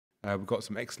We've got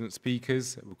some excellent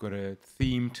speakers. We've got a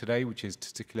theme today, which is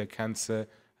testicular cancer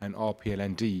and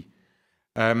RPLND.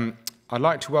 I'd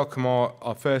like to welcome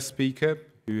our first speaker,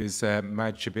 who is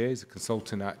Maj Shabir. He's a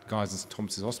consultant at Guy's and St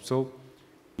Thomas's Hospital.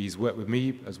 He's worked with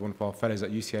me as one of our fellows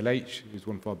at UCLH. He was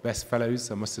one of our best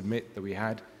fellows, I must admit, that we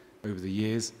had over the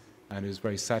years. And it was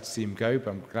very sad to see him go,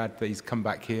 but I'm glad that he's come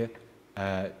back here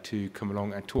to come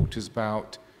along and talk to us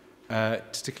about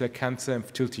testicular cancer and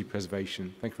fertility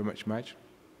preservation. Thank you very much, Maj.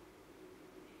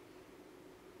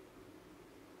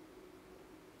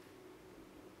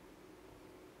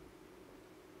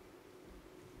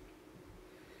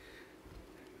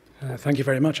 Thank you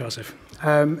very much, Asif.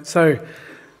 So,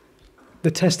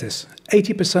 the testis.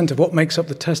 80% of what makes up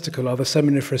the testicle are the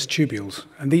seminiferous tubules,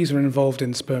 and these are involved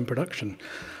in sperm production.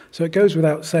 So it goes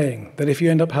without saying that if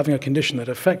you end up having a condition that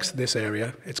affects this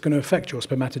area, it's going to affect your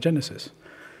spermatogenesis.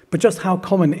 But just how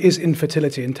common is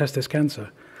infertility in testis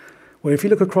cancer? Well, if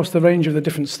you look across the range of the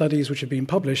different studies which have been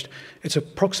published, it's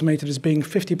approximated as being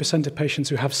 50% of patients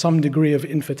who have some degree of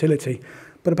infertility,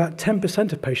 but about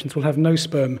 10% of patients will have no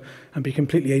sperm and be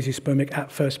completely aspermic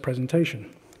at first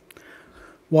presentation.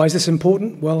 Why is this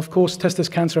important? Well, of course, testis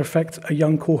cancer affects a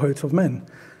young cohort of men.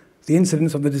 The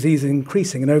incidence of the disease is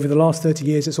increasing, and over the last 30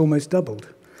 years, it's almost doubled.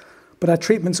 But our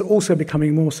treatments are also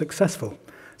becoming more successful.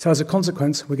 So as a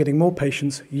consequence, we're getting more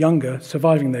patients, younger,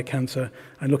 surviving their cancer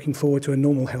and looking forward to a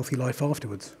normal, healthy life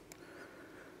afterwards.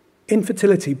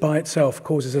 Infertility by itself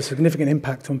causes a significant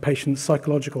impact on patients'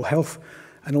 psychological health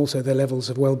and also their levels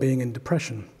of well-being and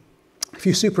depression. If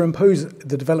you superimpose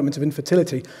the development of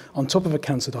infertility on top of a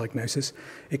cancer diagnosis,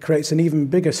 it creates an even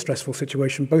bigger stressful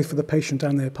situation both for the patient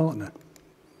and their partner.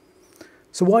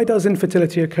 So why does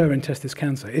infertility occur in testis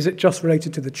cancer? Is it just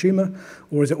related to the tumour,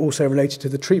 or is it also related to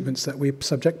the treatments that we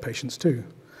subject patients to?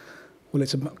 Well,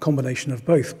 it's a combination of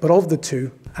both, but of the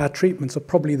two, our treatments are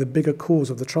probably the bigger cause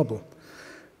of the trouble.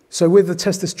 So with the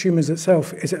testis tumours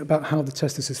itself, is it about how the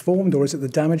testis is formed, or is it the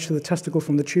damage to the testicle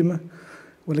from the tumour?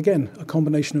 Well, again, a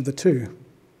combination of the two.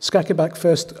 Skakebak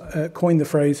first coined the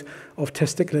phrase of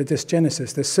testicular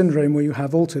dysgenesis, this syndrome where you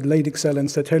have altered Leydig cell and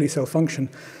Sertoli cell function,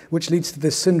 which leads to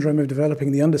this syndrome of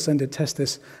developing the undescended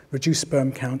testis, reduced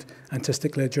sperm count, and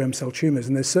testicular germ cell tumours.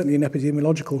 And there's certainly an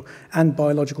epidemiological and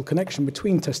biological connection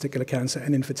between testicular cancer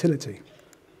and infertility.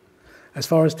 As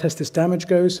far as testis damage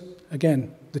goes,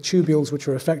 again, the tubules which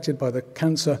are affected by the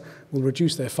cancer will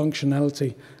reduce their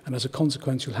functionality, and as a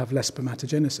consequence, you'll have less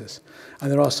spermatogenesis.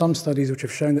 And there are some studies which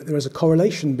have shown that there is a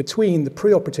correlation between the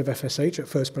preoperative FSH at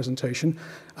first presentation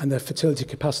and their fertility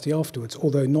capacity afterwards,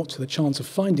 although not to the chance of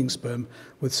finding sperm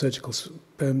with surgical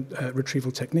sperm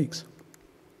retrieval techniques.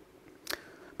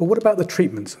 But what about the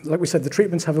treatments? Like we said, the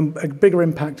treatments have a bigger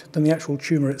impact than the actual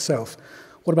tumour itself.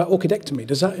 What about orchidectomy?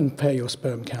 Does that impair your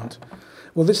sperm count?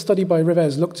 Well, this study by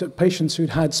Rivers looked at patients who'd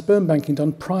had sperm banking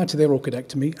done prior to their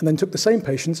orchidectomy and then took the same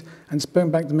patients and sperm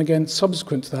banked them again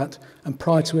subsequent to that and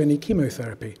prior to any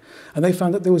chemotherapy. And they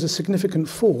found that there was a significant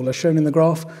fall, as shown in the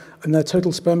graph, in their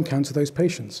total sperm count of those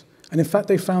patients. And in fact,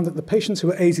 they found that the patients who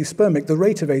were aspermic, the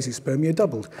rate of aspermia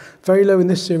doubled. Very low in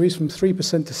this series, from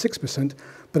 3% to 6%,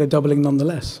 but a doubling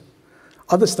nonetheless.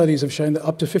 Other studies have shown that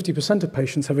up to 50% of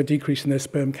patients have a decrease in their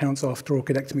sperm counts after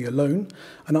orchidectomy alone,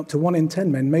 and up to 1 in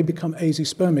 10 men may become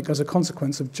aspermic as a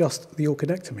consequence of just the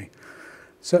orchidectomy.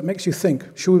 So it makes you think,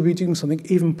 should we be doing something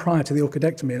even prior to the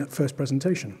orchidectomy and at first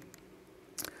presentation?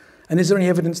 And is there any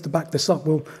evidence to back this up?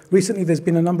 Well, recently there's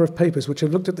been a number of papers which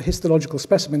have looked at the histological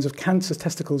specimens of cancer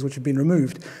testicles which have been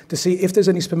removed to see if there's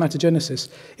any spermatogenesis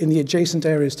in the adjacent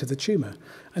areas to the tumour.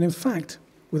 And in fact,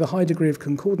 with a high degree of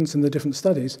concordance in the different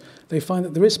studies, they find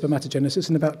that there is spermatogenesis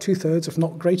in about 2/3, if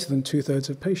not greater than 2/3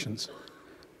 of patients.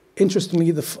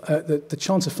 Interestingly, the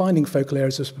chance of finding focal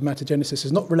areas of spermatogenesis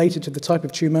is not related to the type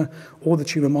of tumour or the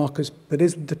tumour markers, but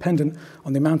is dependent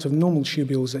on the amount of normal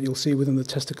tubules that you'll see within the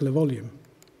testicular volume.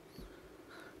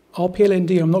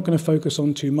 RPLND, I'm not going to focus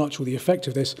on too much or the effect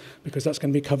of this because that's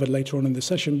going to be covered later on in the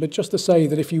session, but just to say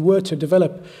that if you were to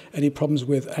develop any problems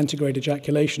with antegrade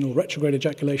ejaculation or retrograde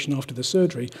ejaculation after the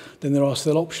surgery, then there are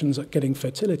still options at getting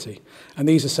fertility. And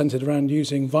these are centered around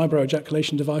using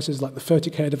vibroejaculation devices like the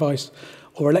Ferticare device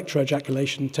or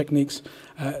electroejaculation techniques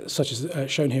such as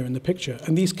shown here in the picture.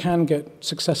 And these can get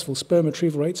successful sperm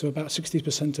retrieval rates of about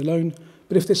 60% alone.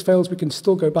 But if this fails, we can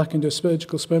still go back into a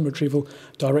surgical sperm retrieval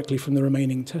directly from the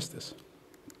remaining testis.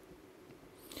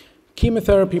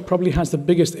 Chemotherapy probably has the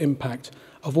biggest impact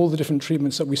of all the different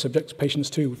treatments that we subject patients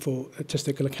to for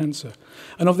testicular cancer.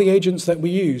 And of the agents that we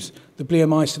use, the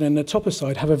bleomycin and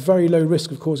etoposide have a very low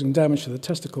risk of causing damage to the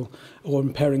testicle or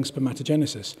impairing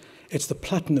spermatogenesis. It's the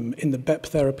platinum in the BEP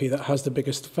therapy that has the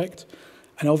biggest effect.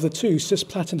 And of the two,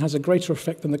 cisplatin has a greater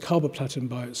effect than the carboplatin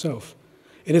by itself.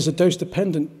 It is a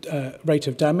dose-dependent rate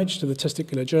of damage to the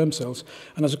testicular germ cells,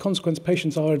 and as a consequence,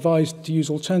 patients are advised to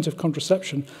use alternative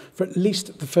contraception for at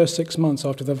least the first 6 months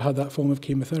after they've had that form of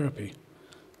chemotherapy.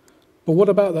 But what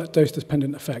about that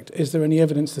dose-dependent effect? Is there any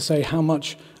evidence to say how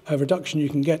much reduction you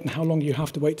can get and how long you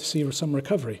have to wait to see some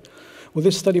recovery? Well,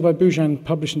 this study by Bujan,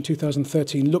 published in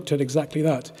 2013, looked at exactly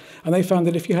that. And they found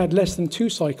that if you had less than 2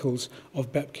 cycles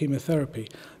of BEP chemotherapy,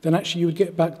 then actually you would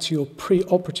get back to your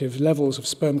pre-operative levels of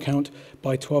sperm count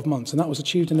by 12 months. And that was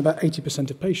achieved in about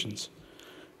 80% of patients.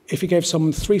 If you gave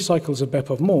someone 3 cycles of BEP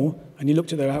or more, and you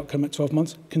looked at their outcome at 12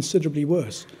 months, considerably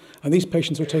worse. And these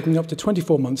patients were taking up to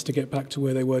 24 months to get back to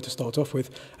where they were to start off with,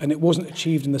 and it wasn't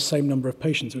achieved in the same number of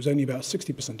patients. It was only about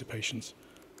 60% of patients.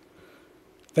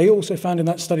 They also found in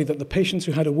that study that the patients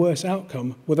who had a worse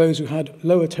outcome were those who had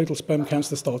lower total sperm counts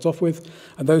to start off with,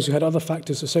 and those who had other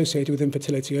factors associated with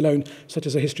infertility alone, such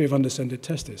as a history of undescended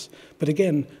testis. But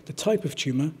again, the type of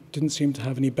tumour didn't seem to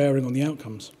have any bearing on the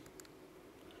outcomes.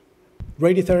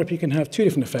 Radiotherapy can have 2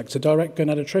 different effects, a direct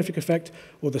gonadotrophic effect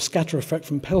or the scatter effect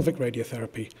from pelvic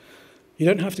radiotherapy. You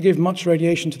don't have to give much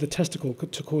radiation to the testicle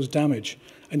to cause damage,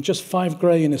 and just 5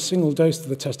 gray in a single dose to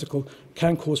the testicle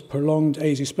can cause prolonged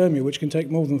azoospermia, which can take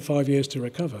more than 5 years to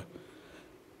recover.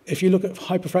 If you look at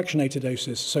hyperfractionated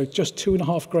doses, so just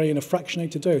 2.5 gray in a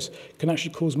fractionated dose can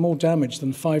actually cause more damage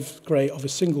than 5 gray of a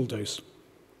single dose.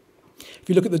 If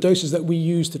you look at the doses that we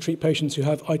use to treat patients who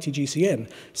have ITGCN,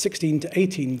 16 to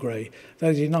 18 gray,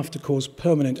 that is enough to cause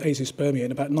permanent azoospermia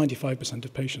in about 95%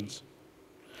 of patients.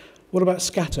 What about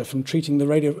scatter from treating the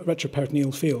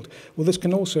retroperitoneal field? Well, this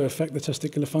can also affect the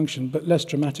testicular function, but less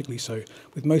dramatically so,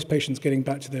 with most patients getting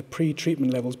back to their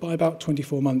pre-treatment levels by about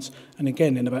 24 months, and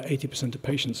again in about 80% of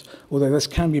patients, although this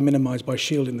can be minimized by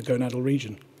shielding the gonadal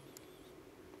region.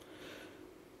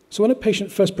 So when a patient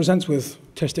first presents with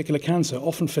testicular cancer,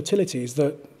 often fertility is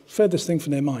the furthest thing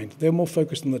from their mind. They're more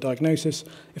focused on the diagnosis,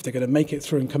 if they're going to make it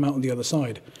through and come out on the other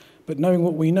side. But knowing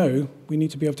what we know, we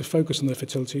need to be able to focus on their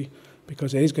fertility,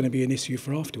 because it is going to be an issue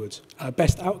for afterwards. Our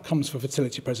best outcomes for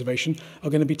fertility preservation are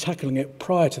going to be tackling it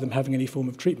prior to them having any form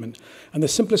of treatment. And the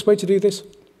simplest way to do this,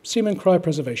 semen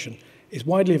cryopreservation, is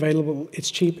widely available,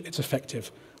 it's cheap, it's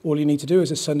effective. All you need to do is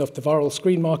just send off the viral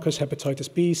screen markers,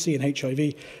 hepatitis B, C, and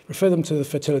HIV, refer them to the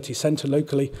fertility centre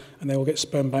locally, and they will get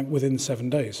sperm bank within 7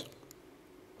 days.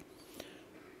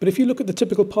 But if you look at the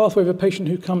typical pathway of a patient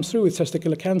who comes through with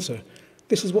testicular cancer,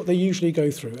 this is what they usually go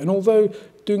through. And although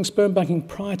doing sperm banking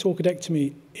prior to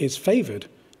orchidectomy is favoured,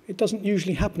 it doesn't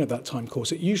usually happen at that time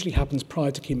course. It usually happens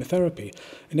prior to chemotherapy.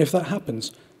 And if that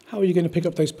happens, how are you going to pick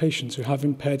up those patients who have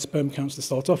impaired sperm counts to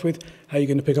start off with? How are you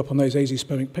going to pick up on those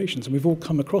azoospermic patients? And we've all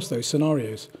come across those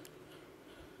scenarios.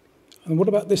 And what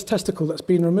about this testicle that's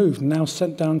been removed and now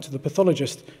sent down to the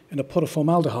pathologist in a pot of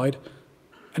formaldehyde,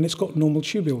 and it's got normal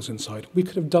tubules inside? We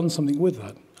could have done something with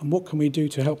that. And what can we do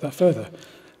to help that further?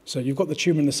 So you've got the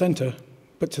tumour in the centre,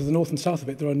 but to the north and south of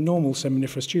it, there are normal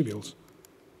seminiferous tubules.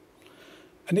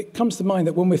 And it comes to mind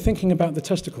that when we're thinking about the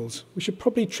testicles, we should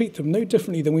probably treat them no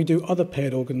differently than we do other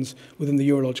paired organs within the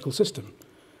urological system.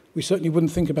 We certainly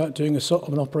wouldn't think about doing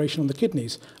an operation on the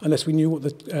kidneys unless we knew what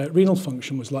the renal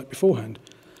function was like beforehand.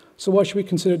 So why should we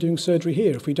consider doing surgery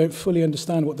here if we don't fully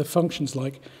understand what the function's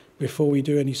like before we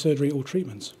do any surgery or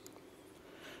treatments?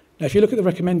 Now, if you look at the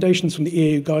recommendations from the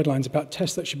EU guidelines about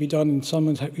tests that should be done in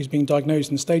someone who's being diagnosed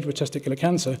and staged with testicular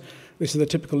cancer, this is the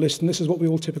typical list, and this is what we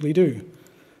all typically do.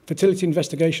 Fertility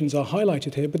investigations are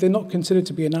highlighted here, but they're not considered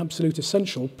to be an absolute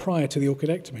essential prior to the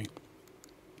orchidectomy.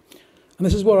 And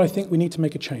this is where I think we need to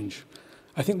make a change.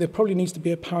 I think there probably needs to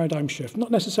be a paradigm shift,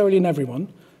 not necessarily in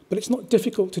everyone, but it's not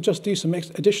difficult to just do some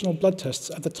additional blood tests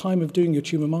at the time of doing your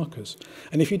tumour markers.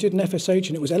 And if you did an FSH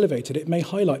and it was elevated, it may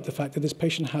highlight the fact that this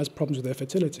patient has problems with their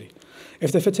fertility.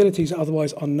 If their fertility is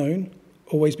otherwise unknown,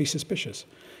 always be suspicious.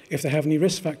 If they have any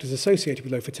risk factors associated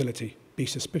with low fertility, be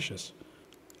suspicious.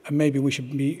 And maybe we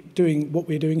should be doing what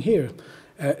we're doing here.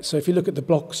 So if you look at the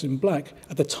blocks in black,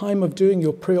 at the time of doing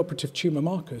your preoperative tumour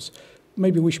markers,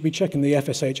 maybe we should be checking the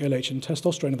FSH, LH, and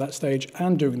testosterone at that stage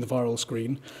and doing the viral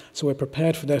screen, so we're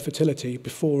prepared for their fertility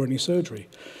before any surgery.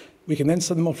 We can then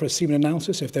send them off for a semen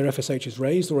analysis if their FSH is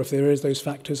raised or if there is those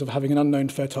factors of having an unknown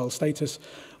fertile status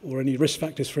or any risk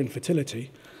factors for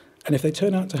infertility. And if they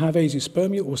turn out to have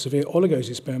azoospermia or severe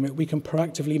oligozoospermia, we can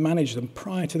proactively manage them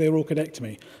prior to their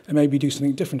orchidectomy and maybe do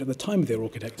something different at the time of their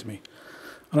orchidectomy.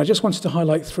 And I just wanted to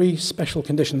highlight 3 special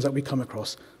conditions that we come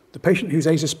across. The patient who's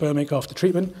azoospermic after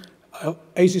treatment,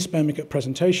 azoospermic at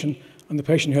presentation, and the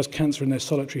patient who has cancer in their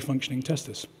solitary functioning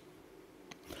testis.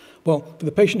 Well, for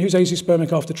the patient who's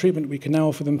azoospermic after treatment, we can now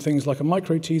offer them things like a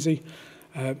micro-TZ,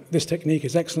 This technique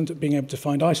is excellent at being able to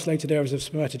find isolated areas of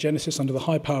spermatogenesis under the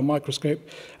high-power microscope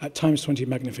at times 20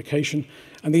 magnification.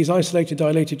 And these isolated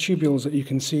dilated tubules that you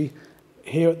can see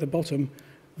here at the bottom,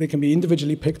 they can be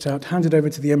individually picked out, handed over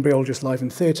to the embryologist live in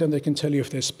theatre, and they can tell you if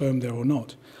there's sperm there or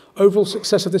not. Overall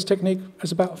success of this technique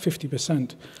is about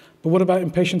 50%. But what about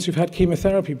in patients who've had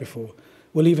chemotherapy before?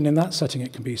 Well, even in that setting,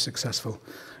 it can be successful.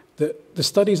 The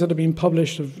studies that have been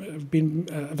published have been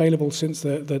available since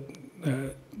the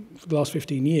last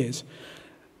 15 years.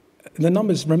 The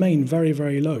numbers remain very,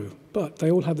 very low, but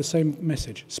they all have the same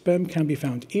message. Sperm can be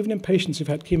found, even in patients who've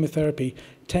had chemotherapy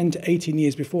 10 to 18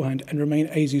 years beforehand and remain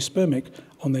azoospermic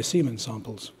on their semen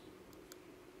samples.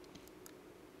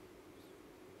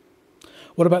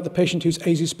 What about the patient who's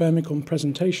azoospermic on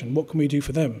presentation? What can we do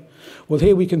for them? Well,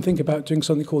 here we can think about doing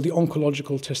something called the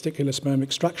oncological testicular sperm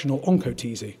extraction, or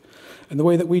oncoteasy. And the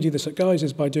way that we do this at GURS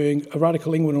is by doing a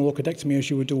radical inguinal orchidectomy as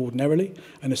you would do ordinarily.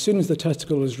 And as soon as the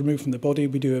testicle is removed from the body,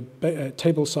 we do a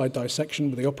table-side dissection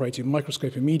with the operating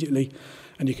microscope immediately.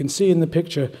 And you can see in the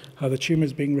picture how the tumor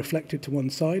is being reflected to one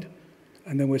side.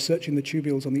 And then we're searching the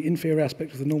tubules on the inferior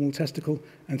aspect of the normal testicle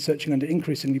and searching under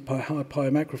increasingly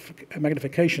higher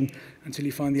magnification until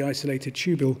you find the isolated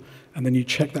tubule, and then you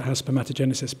check that has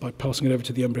spermatogenesis by passing it over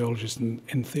to the embryologist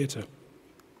in theatre.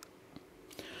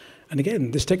 And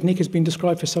again, this technique has been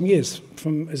described for some years,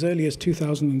 from as early as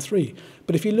 2003.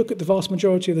 But if you look at the vast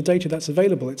majority of the data that's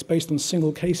available, it's based on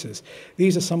single cases.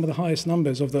 These are some of the highest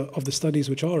numbers of the studies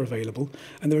which are available,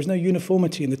 and there is no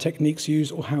uniformity in the techniques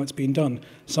used or how it's been done.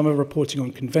 Some are reporting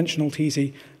on conventional TZ,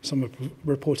 some are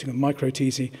reporting on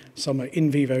micro-TZ, some are in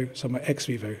vivo, some are ex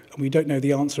vivo. And we don't know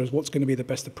the answer as what's going to be the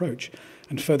best approach.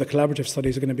 And further collaborative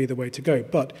studies are going to be the way to go.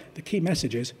 But the key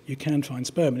message is you can find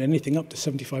sperm in anything up to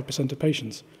 75% of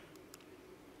patients.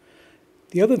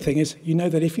 The other thing is, you know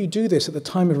that if you do this at the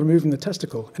time of removing the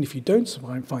testicle, and if you don't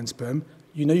find sperm,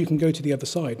 you know you can go to the other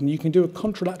side, and you can do a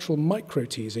contralateral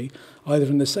micro-TZ, either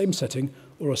in the same setting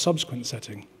or a subsequent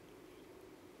setting.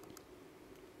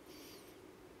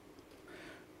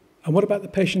 And what about the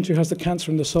patient who has the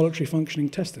cancer in the solitary functioning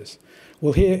testis?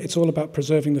 Well, here it's all about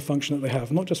preserving the function that they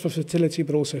have, not just for fertility,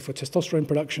 but also for testosterone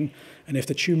production. And if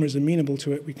the tumor is amenable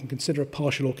to it, we can consider a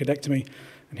partial orchidectomy.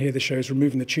 And here this shows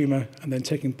removing the tumor and then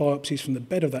taking biopsies from the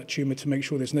bed of that tumor to make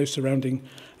sure there's no surrounding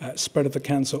spread of the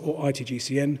cancer or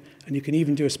ITGCN. And you can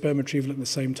even do a sperm retrieval at the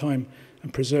same time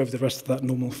and preserve the rest of that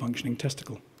normal functioning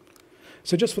testicle.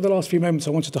 So just for the last few moments,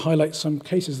 I wanted to highlight some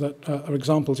cases that are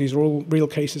examples. These are all real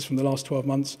cases from the last 12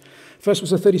 months. First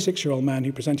was a 36-year-old man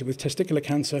who presented with testicular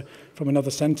cancer from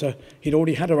another centre. He'd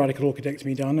already had a radical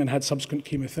orchidectomy done and had subsequent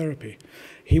chemotherapy.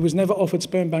 He was never offered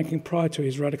sperm banking prior to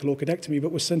his radical orchidectomy,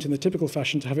 but was sent in the typical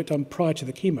fashion to have it done prior to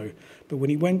the chemo. But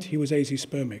when he went, he was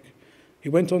azoospermic. He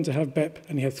went on to have BEP,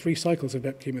 and he had 3 cycles of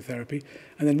BEP chemotherapy,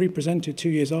 and then represented 2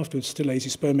 years afterwards, still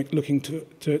azoospermic, looking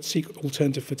to seek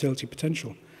alternative fertility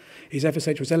potential. His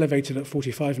FSH was elevated at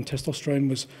 45 and testosterone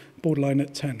was borderline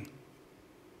at 10.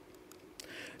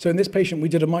 So in this patient, we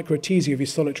did a micro-TZ of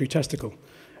his solitary testicle.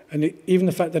 And even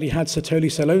the fact that he had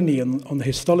Sertoli cell only on the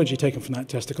histology taken from that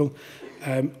testicle,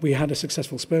 we had a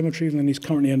successful sperm retrieval, and he's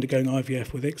currently undergoing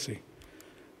IVF with ICSI.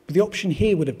 But the option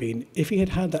here would have been, if he had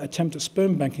had that attempt at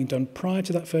sperm banking done prior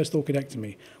to that first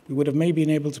orchidectomy, we would have maybe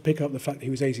been able to pick up the fact that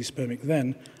he was azoospermic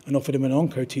then and offered him an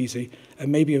onco-TZ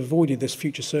and maybe avoided this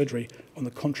future surgery on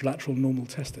the contralateral normal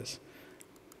testis.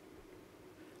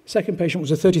 Second patient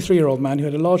was a 33-year-old man who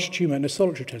had a large tumour in a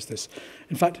solitary testis,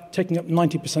 in fact, taking up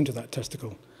 90% of that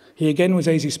testicle. He again was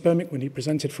azoospermic when he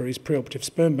presented for his preoperative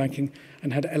sperm banking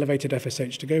and had elevated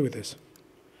FSH to go with this.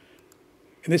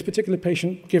 In this particular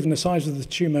patient, given the size of the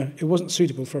tumour, it wasn't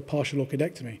suitable for a partial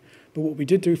orchidectomy. But what we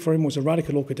did do for him was a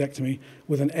radical orchidectomy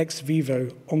with an ex vivo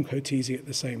onco-TZ at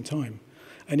the same time.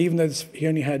 And even though he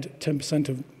only had 10%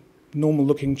 of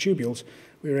normal-looking tubules,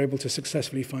 we were able to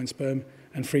successfully find sperm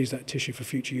and freeze that tissue for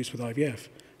future use with IVF.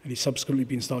 And he's subsequently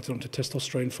been started onto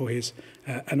testosterone for his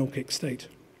anorchic state.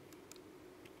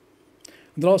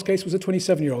 And the last case was a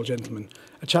 27-year-old gentleman,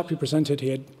 a chap who presented. He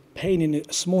had pain in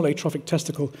a small atrophic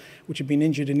testicle, which had been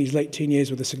injured in his late teen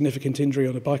years with a significant injury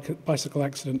on a bicycle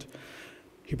accident.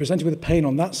 He presented with a pain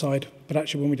on that side, but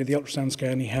actually when we did the ultrasound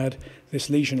scan, he had this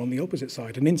lesion on the opposite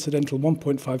side, an incidental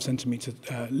 1.5 centimetre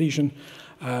lesion,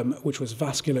 which was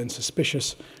vascular and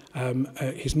suspicious.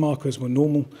 His markers were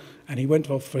normal, and he went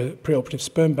off for preoperative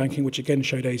sperm banking, which again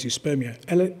showed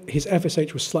azoospermia. His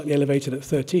FSH was slightly elevated at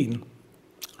 13.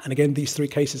 And again, these 3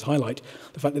 cases highlight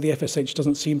the fact that the FSH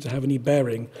doesn't seem to have any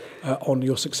bearing on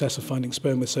your success of finding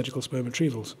sperm with surgical sperm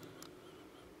retrievals.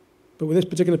 But with this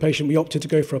particular patient, we opted to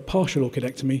go for a partial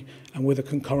orchidectomy and with a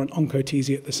concurrent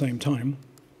onco-TZ at the same time.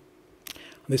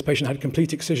 And This patient had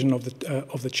complete excision of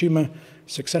the tumour,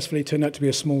 successfully turned out to be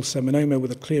a small seminoma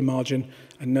with a clear margin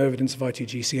and no evidence of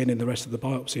ITGCN in the rest of the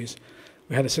biopsies.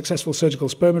 We had a successful surgical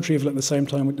sperm retrieval at the same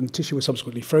time, and the tissue was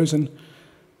subsequently frozen.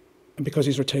 And because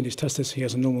he's retained his testis, he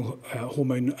has a normal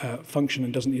hormone function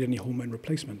and doesn't need any hormone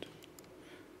replacement.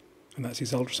 And that's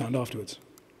his ultrasound afterwards.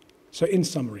 So in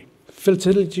summary,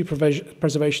 fertility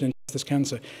preservation in testis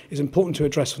cancer is important to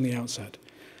address from the outset.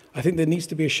 I think there needs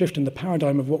to be a shift in the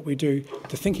paradigm of what we do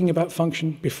to thinking about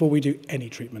function before we do any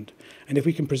treatment. And if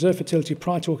we can preserve fertility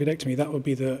prior to orchidectomy, that would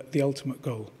be the ultimate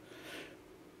goal.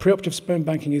 Preoperative sperm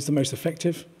banking is the most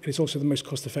effective. It is also the most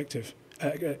effective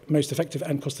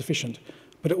and cost efficient.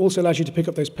 But it also allows you to pick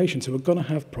up those patients who are going to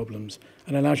have problems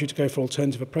and allows you to go for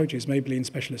alternative approaches, maybe in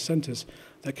specialist centres,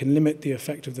 that can limit the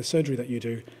effect of the surgery that you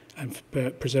do and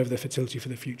preserve their fertility for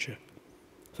the future.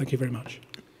 Thank you very much.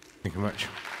 Thank you very much.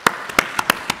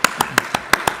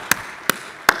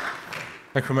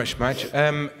 Thank you very much, Madge.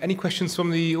 Any questions from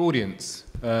the audience?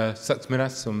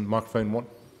 Satsminas on microphone 1.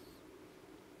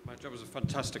 Madge, that was a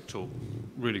fantastic talk,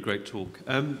 really great talk.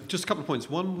 Just a couple of points.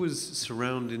 One was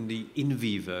surrounding the in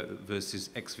vivo versus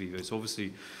ex vivo. So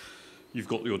obviously, you've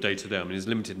got your data there. I mean, there's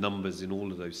limited numbers in all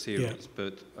of those series,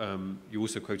 but you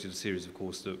also quoted a series, of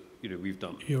course, that we've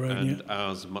done, and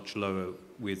ours are much lower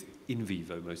with in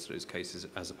vivo most of those cases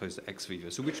as opposed to ex vivo.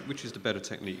 So which is the better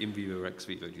technique, in vivo or ex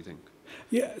vivo, do you think?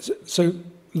 Yeah, so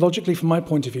logically, from my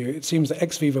point of view, it seems that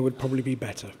ex vivo would probably be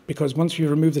better, because once you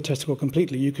remove the testicle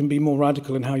completely, you can be more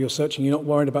radical in how you're searching. You're not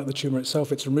worried about the tumour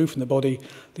itself. It's removed from the body.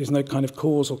 There's no kind of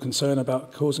cause or concern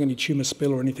about causing any tumour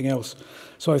spill or anything else.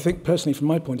 So I think, personally, from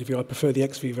my point of view, I prefer the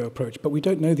ex vivo approach. But we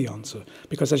don't know the answer,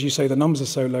 because, as you say, the numbers are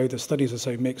so low, the studies are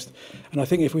so mixed. And I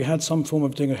think if we had some form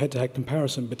of doing a head-to-head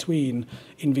comparison between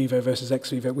in vivo versus ex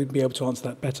vivo, we'd be able to answer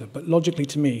that better. But logically,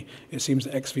 to me, it seems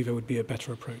that ex vivo would be a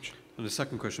better approach. And the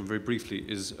second question, very briefly,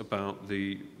 is about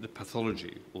the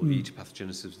pathology or the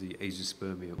etiopathogenesis of the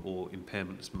azoospermia or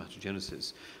impairment of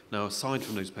spermatogenesis. Now, aside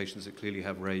from those patients that clearly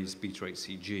have raised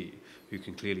beta-HCG, who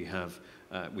can clearly have,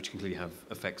 which can clearly have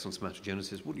effects on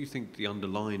spermatogenesis, what do you think the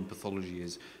underlying pathology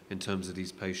is in terms of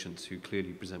these patients who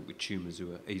clearly present with tumours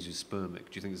who are azoospermic?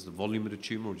 Do you think it's the volume of the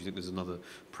tumour, or do you think there's another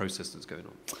process that's going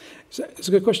on? So it's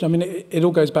a good question. I mean, it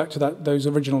all goes back to those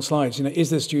original slides. Is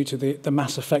this due to the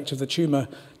mass effect of the tumour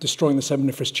destroying the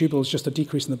seminiferous tubules, just a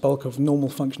decrease in the bulk of normal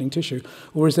functioning tissue,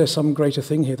 or is there some greater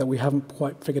thing here that we haven't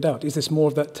quite figured out? Is this more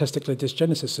of that testicular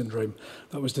dysgenesis syndrome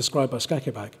that was described by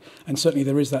Skakebak? And certainly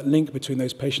there is that link between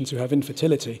those patients who have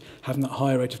infertility having that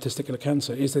higher rate of testicular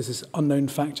cancer. Is there this unknown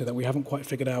factor that we haven't quite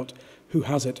figured out who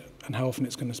has it and how often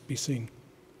it's going to be seen?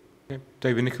 Okay.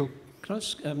 David Nicol. Can I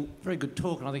ask, very good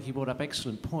talk, and I think he brought up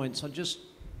excellent points. I'd just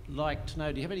like to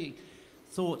know, do you have any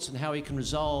thoughts on how we can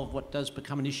resolve what does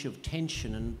become an issue of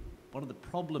tension? And one of the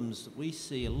problems that we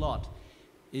see a lot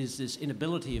is this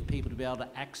inability of people to be able to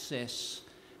access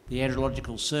the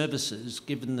andrological services,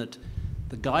 given that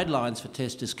the guidelines for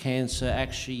testis cancer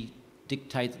actually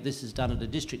dictate that this is done at a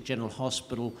district general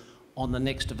hospital on the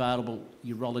next available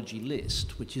urology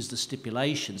list, which is the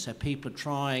stipulation. So people are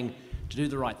trying to do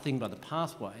the right thing by the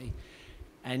pathway,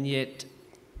 and yet,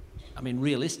 I mean,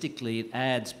 realistically, it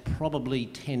adds probably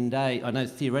 10 days. I know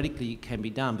theoretically it can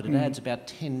be done, but it adds about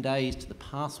 10 days to the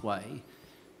pathway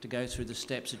to go through the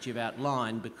steps that you've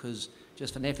outlined, because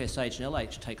just an FSH and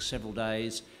LH takes several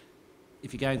days.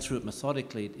 If you're going through it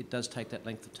methodically, it does take that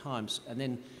length of time. And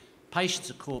then patients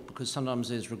are caught because sometimes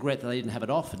there's regret that they didn't have it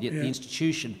offered, yet the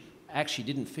institution actually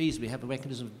didn't feasibly have a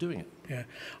mechanism of doing it. Yeah,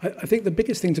 I think the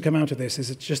biggest thing to come out of this is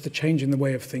it's just a change in the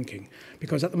way of thinking.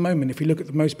 Because at the moment, if you look at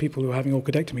the most people who are having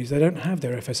orchidectomies, they don't have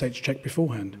their FSH checked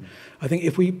beforehand. I think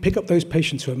if we pick up those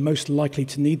patients who are most likely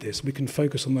to need this, we can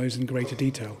focus on those in greater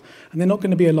detail. And they're not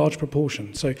going to be a large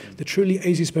proportion. So the truly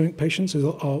azoospermic patients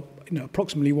are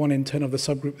approximately 1 in 10 of the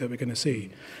subgroup that we're going to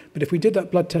see. But if we did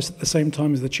that blood test at the same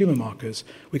time as the tumour markers,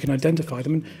 we can identify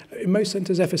them. And in most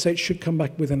centres, FSH should come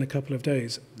back within a couple of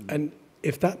days. And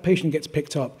if that patient gets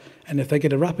picked up, and if they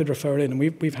get a rapid referral in, and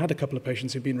we've had a couple of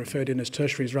patients who've been referred in as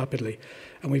tertiaries rapidly,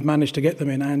 and we've managed to get them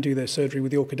in and do their surgery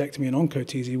with the orchidectomy and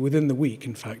onco-TZ within the week,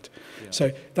 in fact. Yeah.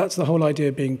 So that's the whole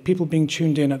idea, being people being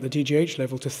tuned in at the DGH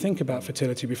level to think about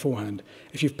fertility beforehand.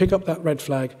 If you pick up that red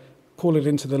flag, call it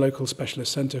into the local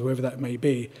specialist centre, whoever that may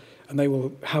be, and they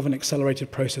will have an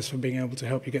accelerated process for being able to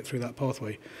help you get through that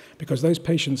pathway. Because those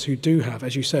patients who do have,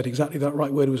 as you said, exactly that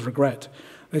right word was regret,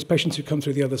 those patients who come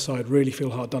through the other side really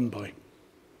feel hard done by.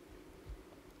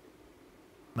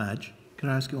 Madge, can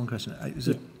I ask you one question? It was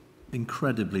an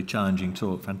incredibly challenging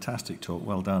talk, fantastic talk,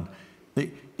 well done.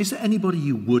 Is there anybody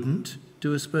you wouldn't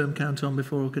do a sperm count on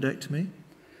before orchidectomy?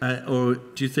 Or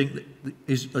do you think, that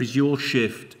is your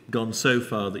shift gone so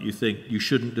far that you think you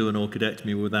shouldn't do an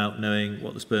orchidectomy without knowing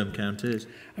what the sperm count is?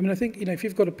 I mean, I think, if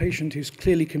you've got a patient who's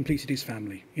clearly completed his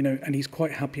family, and he's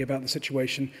quite happy about the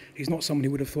situation, he's not someone who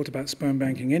would have thought about sperm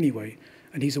banking anyway,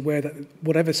 and he's aware that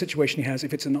whatever situation he has,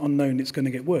 if it's an unknown, it's going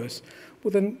to get worse,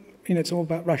 well then, it's all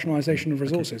about rationalisation of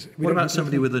resources. Okay. What about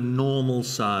somebody with a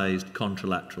normal-sized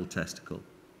contralateral testicle?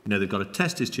 They've got a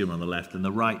testis tumour on the left and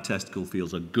the right testicle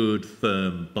feels a good,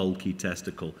 firm, bulky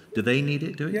testicle. Do they need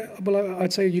it doing? Yeah, well,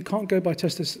 I'd say you can't go by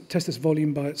testis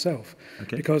volume by itself.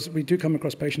 Okay. Because we do come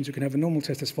across patients who can have a normal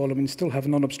testis volume and still have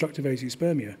non-obstructive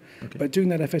azoospermia. Okay. But doing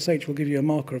that FSH will give you a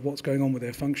marker of what's going on with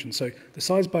their function. So the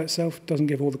size by itself doesn't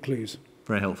give all the clues.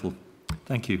 Very helpful.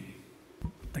 Thank you.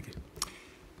 Thank you.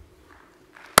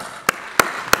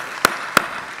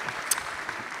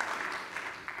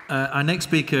 Our next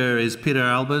speaker is Peter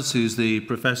Albers, who's the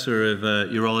professor of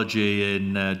urology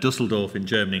in Dusseldorf in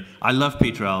Germany. I love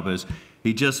Peter Albers.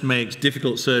 He just makes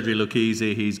difficult surgery look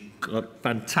easy. He's got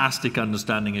fantastic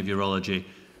understanding of urology,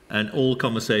 and all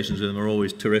conversations with him are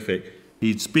always terrific.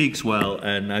 He speaks well,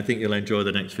 and I think you'll enjoy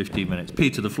the next 15 minutes.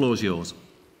 Peter, the floor's yours.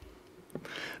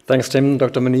 Thanks, Tim.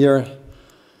 Dr. Munir.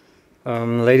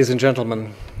 Ladies and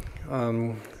gentlemen,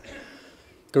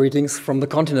 greetings from the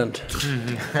continent.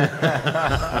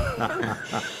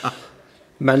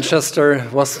 Manchester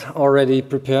was already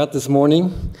prepared this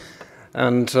morning,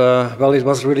 and well, it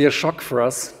was really a shock for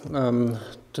us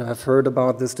to have heard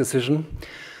about this decision.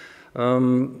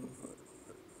 The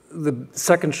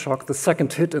second shock, the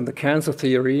second hit in the cancer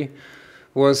theory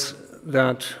was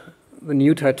that the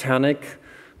new Titanic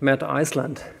met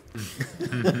Iceland.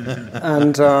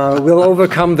 And we'll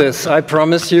overcome this, I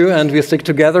promise you, and we stick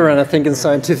together, and I think in the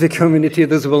scientific community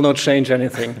this will not change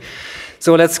anything.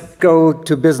 So let's go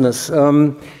to business.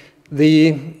 The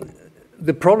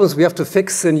problems we have to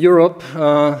fix in Europe,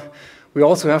 we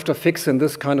also have to fix in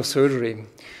this kind of surgery.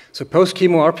 So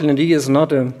post-chemo RPLND is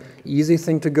not an easy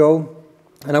thing to go,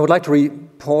 and I would like to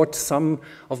report some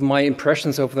of my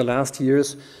impressions over the last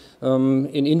years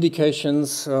in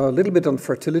indications, a little bit on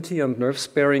fertility and nerve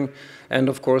sparing, and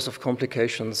of course of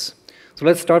complications. So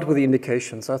let's start with the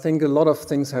indications. I think a lot of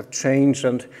things have changed,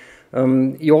 and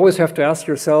you always have to ask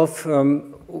yourself,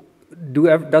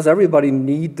 does everybody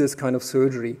need this kind of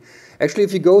surgery? Actually,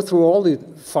 if you go through all the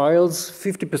files,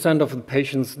 50% of the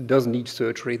patients does need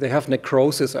surgery. They have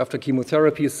necrosis after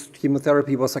chemotherapy.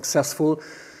 Chemotherapy was successful.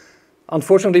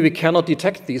 Unfortunately, we cannot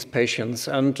detect these patients,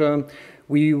 and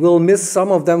we will miss some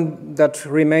of them that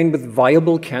remain with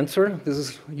viable cancer. This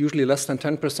is usually less than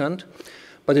 10%.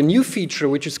 But a new feature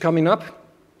which is coming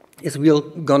up is we're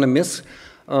going to miss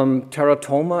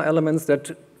teratoma elements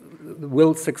that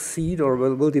will succeed or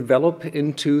will develop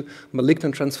into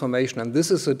malignant transformation. And this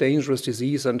is a dangerous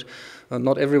disease, and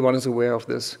not everyone is aware of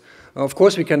this. Of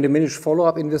course, we can diminish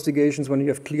follow-up investigations when you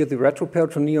have cleared the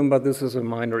retroperitoneum, but this is a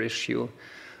minor issue.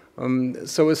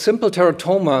 So a simple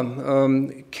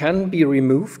teratoma can be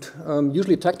removed.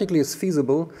 Usually technically it's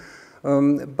feasible,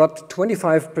 but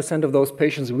 25% of those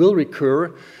patients will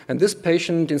recur, and this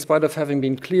patient, in spite of having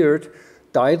been cleared,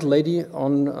 died later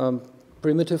on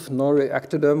primitive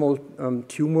neuroectodermal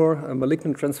tumor, a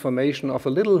malignant transformation of a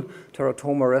little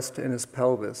teratoma rest in his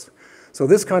pelvis. So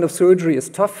this kind of surgery is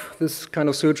tough. This kind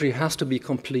of surgery has to be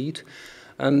complete.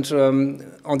 And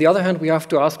on the other hand, we have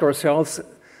to ask ourselves,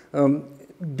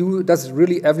 does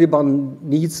really everyone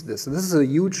needs this? This is a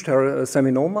huge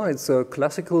seminoma. It's a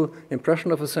classical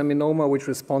impression of a seminoma which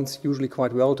responds usually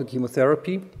quite well to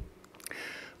chemotherapy.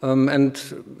 And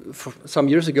some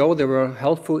years ago, there were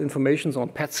helpful information on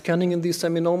PET scanning in these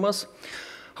seminomas.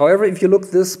 However, if you look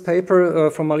this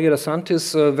paper from Maria de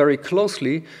Santis very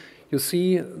closely, you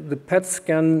see the PET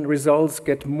scan results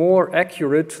get more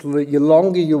accurate the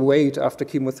longer you wait after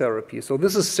chemotherapy. So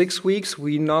this is 6 weeks.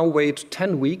 We now wait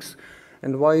 10 weeks.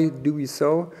 And why do we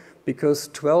so? Because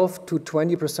 12 to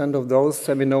 20% of those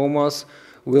seminomas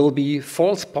will be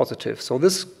false positive. So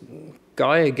this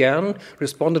guy, again,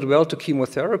 responded well to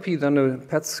chemotherapy. Then a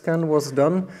PET scan was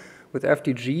done with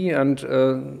FDG, and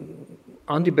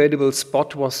undebatable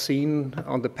spot was seen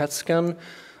on the PET scan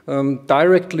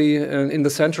directly in the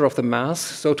center of the mass.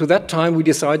 So to that time, we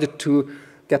decided to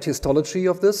get histology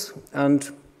of this,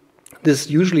 and this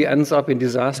usually ends up in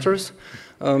disasters.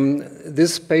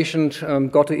 This patient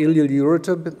got an ileal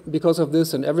ureter because of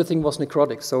this, and everything was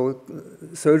necrotic, so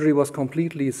surgery was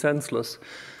completely senseless.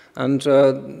 And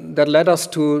that led us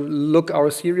to look our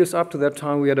series up. To that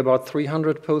time, we had about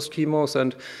 300 post-chemos,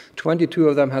 and 22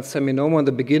 of them had seminoma in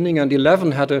the beginning, and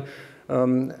 11 had a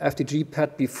FDG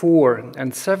PET before,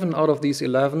 and 7 out of these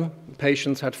 11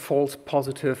 patients had false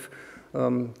positive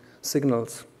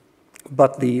signals.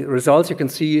 but the results you can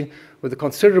see with a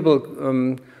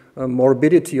considerable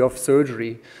morbidity of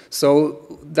surgery.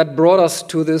 So that brought us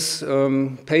to this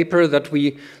paper that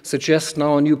we suggest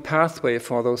now a new pathway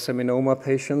for those seminoma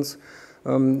patients.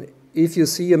 If you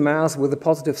see a mass with a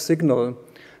positive signal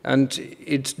and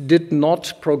it did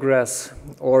not progress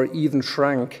or even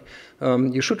shrank,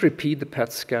 you should repeat the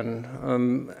PET scan.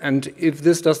 And if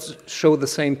this does show the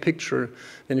same picture,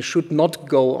 then you should not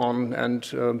go on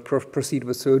and proceed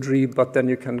with surgery, but then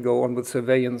you can go on with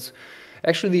surveillance.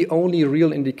 Actually, the only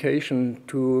real indication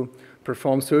to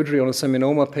perform surgery on a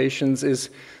seminoma patients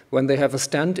is when they have a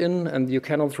stent in and you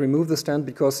cannot remove the stent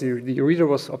because the ureter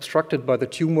was obstructed by the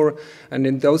tumor. And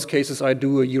in those cases, I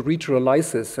do a ureteral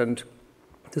lysis. And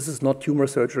this is not tumor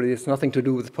surgery. It's nothing to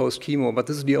do with post-chemo, but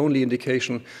this is the only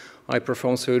indication I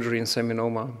perform surgery in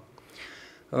seminoma.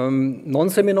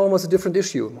 Non-seminoma is a different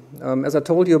issue. As I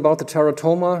told you about the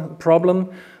teratoma problem,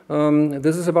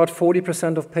 this is about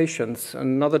 40% of patients.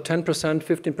 Another 10%,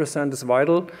 15% is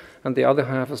vital, and the other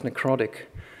half is necrotic.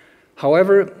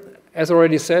 However, as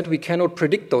already said, we cannot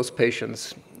predict those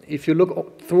patients. If you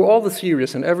look through all the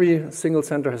series, and every single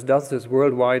center has done this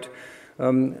worldwide,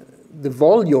 the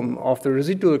volume of the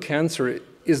residual cancer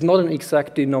is not an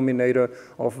exact denominator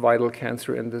of vital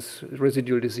cancer in this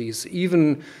residual disease.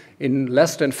 Even in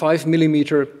less than 5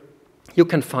 millimeter, you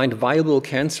can find viable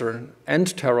cancer and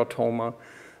teratoma.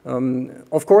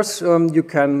 Of course, you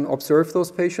can observe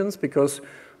those patients because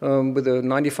with a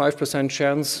 95%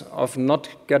 chance of not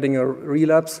getting a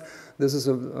relapse, this is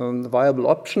a viable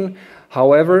option.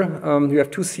 However, you have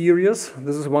two series.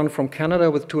 This is one from Canada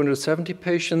with 270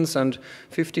 patients and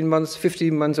 15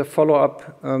 months of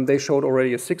follow-up. They showed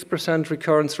already a 6%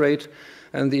 recurrence rate.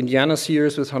 And the Indiana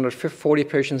series with 140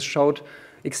 patients showed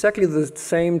exactly the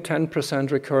same 10%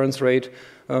 recurrence rate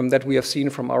that we have seen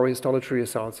from our histology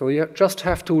results. So you just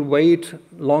have to wait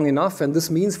long enough, and this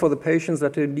means for the patients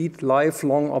that they need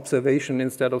lifelong observation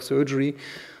instead of surgery.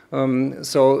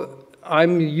 So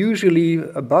I'm usually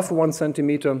above 1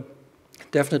 centimeter,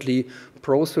 definitely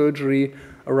pro-surgery.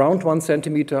 Around 1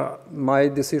 centimeter, my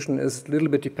decision is a little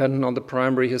bit dependent on the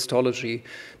primary histology.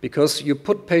 Because you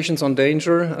put patients on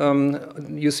danger,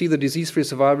 you see the disease-free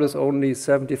survival is only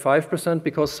 75%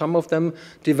 because some of them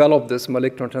develop this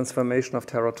malignant transformation of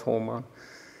teratoma.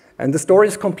 And the story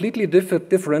is completely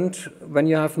different when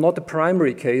you have not a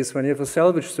primary case, when you have a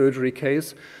salvage surgery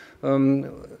case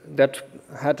that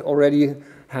had already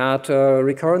had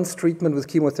recurrence treatment with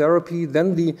chemotherapy,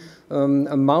 then the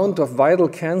amount of vital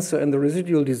cancer and the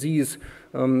residual disease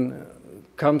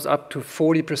comes up to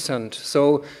 40%.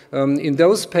 So in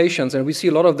those patients, and we see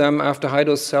a lot of them after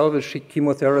high-dose salvage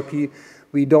chemotherapy,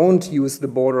 we don't use the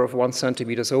border of 1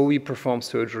 centimeter, so we perform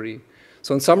surgery.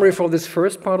 So in summary for this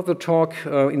first part of the talk,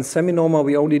 in seminoma,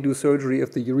 we only do surgery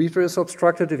if the ureter is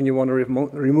obstructed, if you want to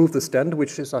remove the stent,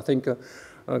 which is, I think,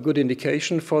 a good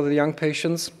indication for the young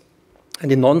patients.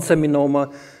 And in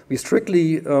non-seminoma, we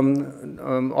strictly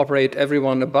operate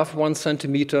everyone above 1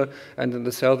 centimeter, and in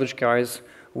the salvage guys,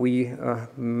 we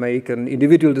make an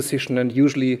individual decision and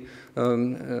usually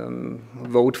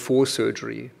vote for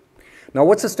surgery. Now,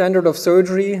 what's the standard of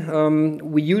surgery?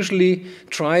 We usually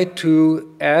try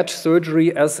to add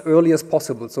surgery as early as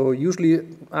possible. So usually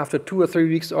after 2 or 3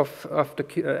 weeks after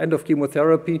end of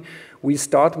chemotherapy, we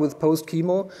start with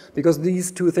post-chemo because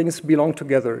these two things belong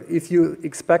together. If you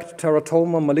expect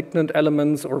teratoma, malignant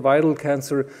elements, or vital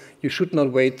cancer, you should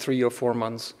not wait 3 or 4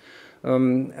 months.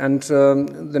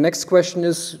 The next question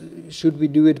is, should we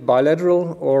do it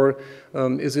bilateral, or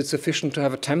is it sufficient to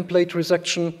have a template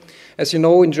resection? As you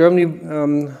know, in Germany,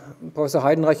 Professor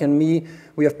Heidenreich and me,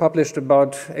 we have published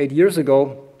about 8 years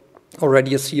ago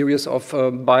already a series of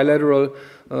unilateral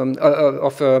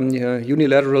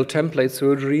template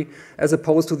surgery, as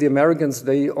opposed to the Americans.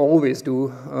 They always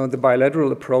do the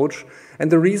bilateral approach.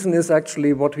 And the reason is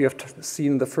actually what we have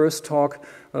seen in the first talk,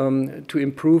 to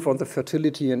improve on the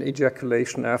fertility and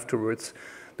ejaculation afterwards.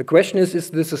 The question is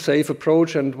this a safe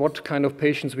approach, and what kind of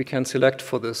patients we can select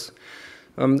for this?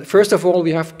 First of all,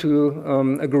 we have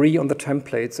to agree on the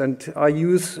templates, and I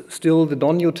use still the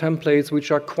Donio templates,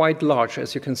 which are quite large,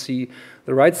 as you can see.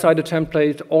 The right-sided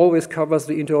template always covers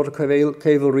the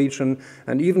interaortocaval region,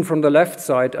 and even from the left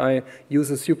side, I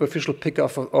use a superficial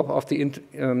pickup of the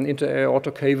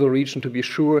interaortocaval region to be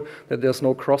sure that there's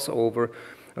no crossover.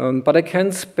 But I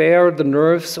can spare the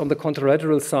nerves on the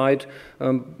contralateral side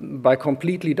by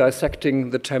completely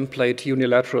dissecting the template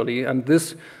unilaterally, and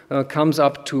this comes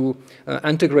up to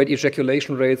antegrade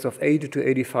ejaculation rates of 80 to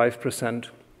 85%.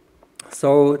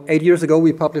 So 8 years ago,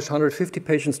 we published 150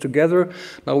 patients together.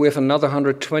 Now we have another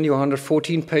 120 or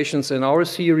 114 patients in our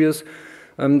series.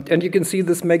 And you can see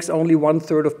this makes only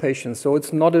 1/3 of patients, so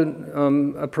it's not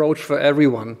an approach for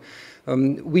everyone.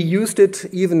 We used it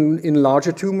even in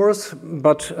larger tumors,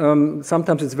 but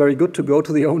sometimes it's very good to go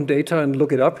to the own data and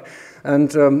look it up. And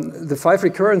the 5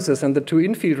 recurrences and the 2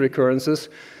 infield recurrences,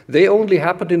 they only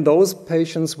happened in those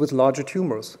patients with larger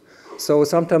tumors. So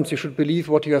sometimes you should believe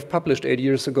what you have published 8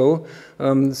 years ago.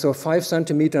 So 5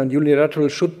 centimeter and unilateral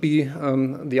should be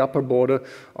the upper border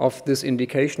of this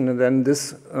indication, and then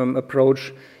this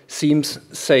approach seems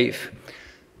safe.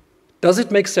 Does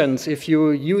it make sense if you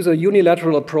use a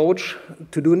unilateral approach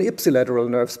to do an ipsilateral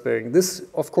nerve sparing? This,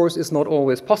 of course, is not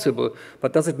always possible,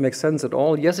 but does it make sense at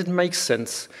all? Yes, it makes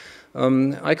sense.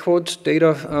 I quote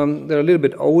data, they're a little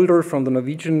bit older from the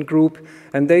Norwegian group,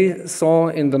 and they saw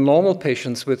in the normal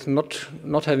patients with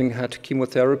not having had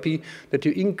chemotherapy that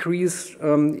you increase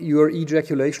your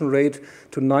ejaculation rate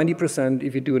to 90%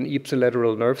 if you do an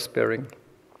ipsilateral nerve sparing.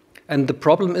 And the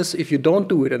problem is if you don't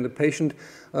do it and the patient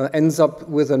ends up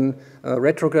with a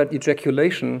retrograde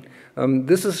ejaculation,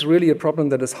 this is really a problem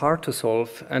that is hard to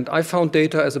solve. And I found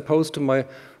data, as opposed to my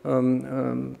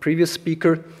previous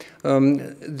speaker,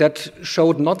 that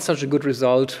showed not such a good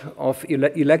result of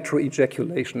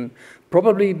electroejaculation,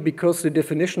 probably because the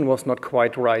definition was not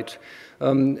quite right.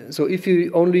 So if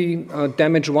you only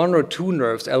damage 1 or 2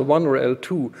 nerves, L1 or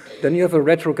L2, then you have a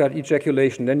retrograde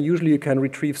ejaculation. Then usually you can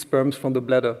retrieve sperms from the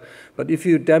bladder. But if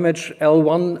you damage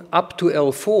L1 up to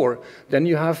L4, then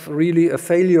you have really a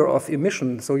failure of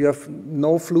emission. So you have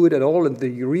no fluid at all in the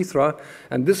urethra.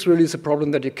 And this really is a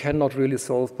problem that you cannot really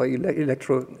solve by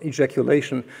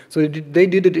electroejaculation. So they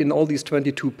did it in all these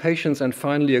 22 patients, and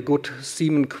finally a good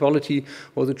semen quality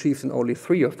was achieved in only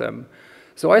 3 of them.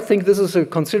 So I think this is a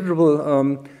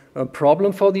considerable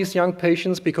problem for these young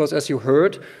patients because, as you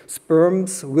heard,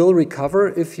 sperms will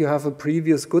recover if you have a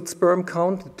previous good sperm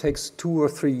count. It takes 2 or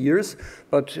 3 years,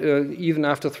 but even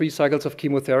after 3 cycles of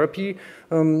chemotherapy,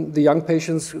 the young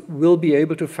patients will be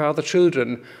able to father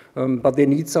children, but they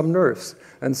need some nerves.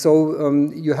 And so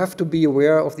you have to be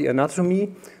aware of the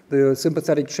anatomy. The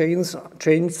sympathetic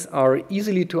chains are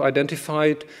easily to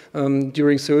identify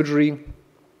during surgery.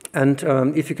 And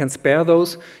if you can spare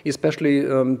those, especially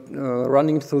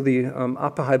running through the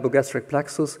upper hypogastric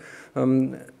plexus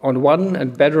on one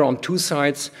and better on 2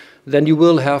 sides, then you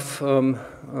will have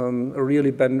a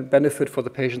really benefit for the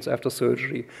patients after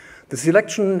surgery. The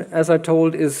selection, as I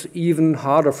told, is even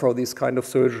harder for this kind of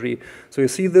surgery. So you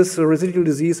see this residual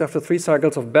disease after 3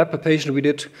 cycles of BEP, a patient we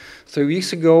did 3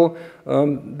 weeks ago.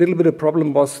 Little bit of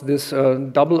problem was this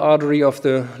double artery of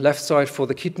the left side for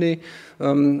the kidney.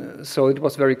 So it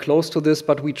was very close to this,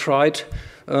 but we tried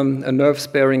a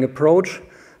nerve-sparing approach.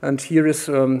 And here is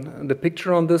the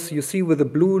picture on this. You see with the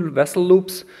blue vessel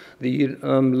loops, the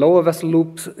lower vessel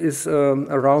loop is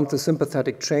around the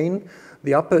sympathetic chain.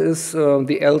 The upper is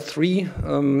the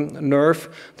L3 nerve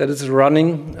that is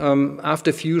running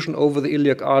after fusion over the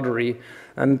iliac artery.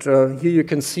 And here you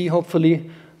can see,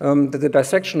 hopefully, that the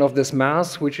dissection of this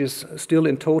mass, which is still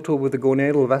in total with the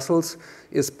gonadal vessels,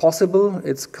 is possible.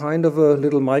 It's kind of a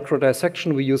little micro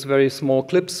dissection. We use very small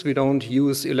clips. We don't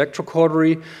use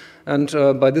electrocautery. And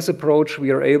by this approach,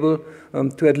 we are able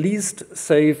to at least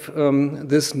save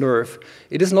this nerve.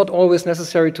 It is not always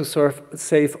necessary to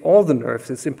save all the nerves.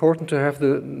 It's important to have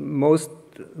the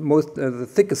the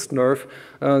thickest nerve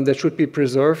that should be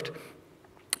preserved.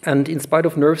 And in spite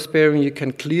of nerve sparing, you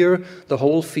can clear the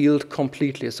whole field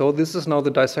completely. So this is now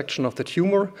the dissection of the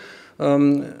tumor.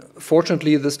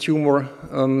 Fortunately, this tumor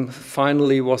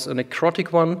finally was a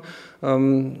necrotic one.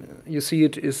 You see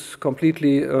it is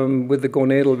completely with the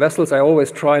gonadal vessels. I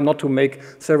always try not to make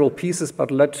several pieces, but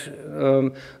let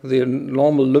the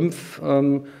normal lymph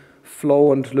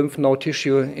flow and lymph node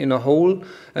tissue in a hole.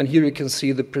 And here you can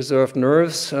see the preserved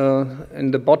nerves.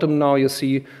 In the bottom now you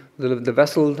see the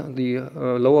vessel, the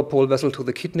lower pole vessel to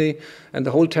the kidney, and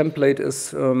the whole template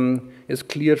is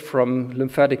cleared from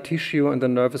lymphatic tissue and the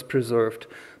nerve is preserved.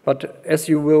 But as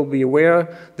you will be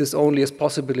aware, this only is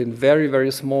possible in very, very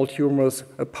small tumors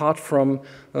apart from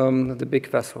the big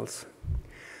vessels.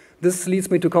 This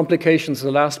leads me to complications,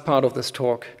 the last part of this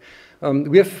talk.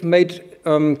 We have made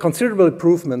considerable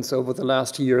improvements over the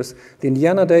last years. The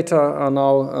Indiana data are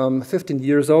now 15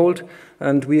 years old,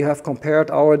 and we have compared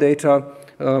our data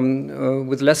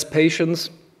with less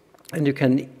patients. And you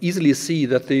can easily see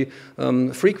that the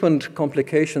frequent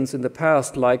complications in the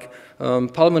past, like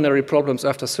pulmonary problems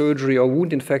after surgery or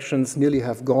wound infections, nearly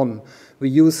have gone. We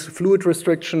use fluid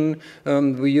restriction,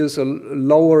 we use a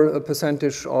lower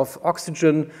percentage of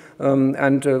oxygen,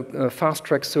 and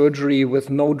fast-track surgery with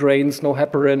no drains, no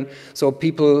heparin. So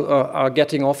people are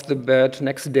getting off the bed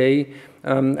next day.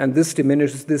 and this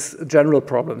diminishes these general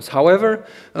problems. However,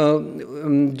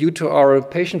 due to our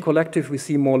patient collective, we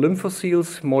see more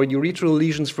lymphoceles, more urethral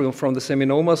lesions from the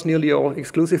seminomas nearly or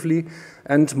exclusively,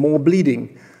 and more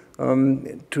bleeding.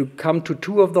 To come to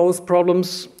two of those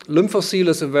problems, lymphocele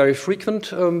is a very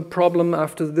frequent problem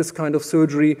after this kind of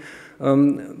surgery,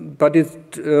 but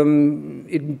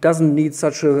it doesn't need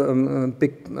such a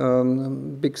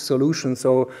big solution.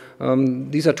 So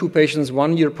these are two patients,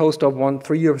 1 year post-op,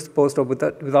 3 years post-op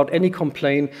without any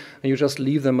complaint, and you just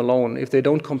leave them alone. If they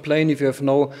don't complain, if you have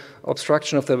no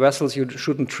obstruction of the vessels, you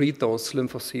shouldn't treat those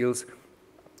lymphoceles.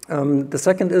 The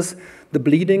second is the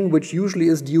bleeding, which usually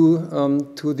is due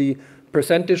to the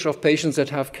percentage of patients that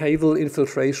have caval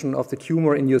infiltration of the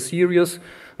tumor in your series.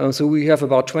 So we have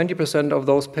about 20% of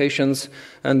those patients,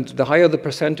 and the higher the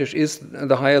percentage is,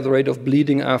 the higher the rate of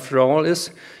bleeding after all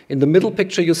is. In the middle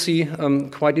picture you see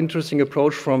quite interesting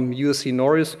approach from USC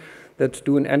Norris that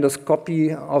do an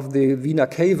endoscopy of the vena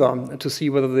cava to see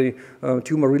whether the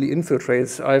tumor really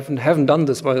infiltrates. I haven't done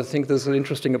this, but I think this is an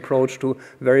interesting approach to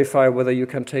verify whether you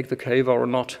can take the cava or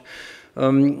not.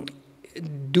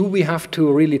 Do we have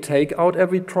to really take out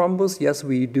every thrombus? Yes,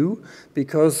 we do,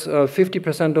 because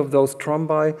 50% of those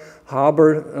thrombi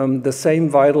harbor the same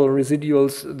vital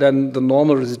residuals than the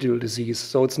normal residual disease.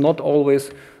 So it's not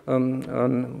always a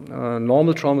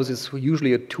normal thrombus, it's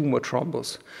usually a tumor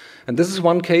thrombus. And this is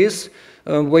one case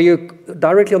where you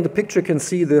directly on the picture can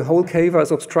see the whole cava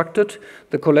is obstructed,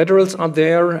 the collaterals are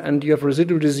there, and you have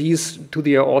residual disease to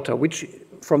the aorta, which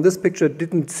from this picture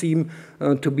didn't seem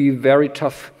to be very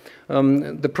tough.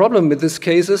 The problem with this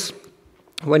case is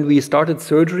when we started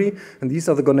surgery, and these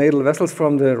are the gonadal vessels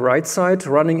from the right side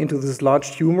running into this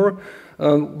large tumor,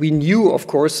 we knew, of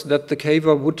course, that the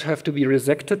cava would have to be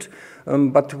resected,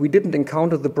 but we didn't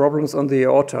encounter the problems on the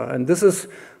aorta. And this is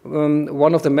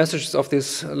one of the messages of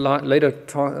this later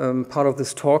part of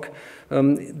this talk.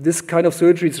 This kind of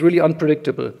surgery is really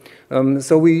unpredictable.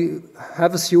 So we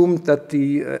have assumed that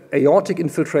the aortic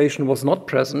infiltration was not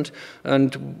present,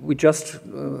 and we just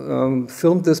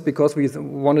filmed this because we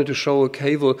wanted to show a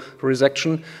caval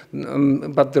resection.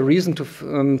 But the reason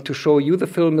to show you the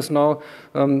film is now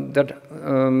that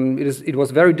it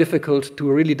was very difficult to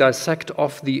really dissect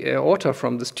off the aorta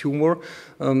from this tumor,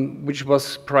 which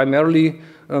was primarily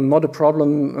not a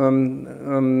problem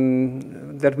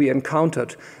that we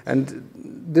encountered. And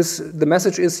the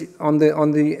message is on the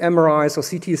MRIs or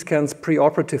CT scans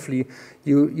preoperatively,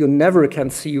 you never can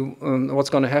see what's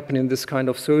going to happen in this kind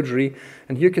of surgery.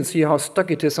 And here you can see how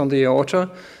stuck it is on the aorta.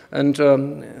 And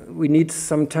we need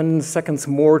some 10 seconds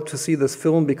more to see this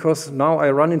film, because now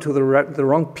I run into the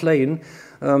wrong plane.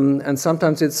 And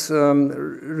sometimes it's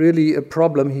really a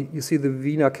problem. You see the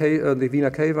vena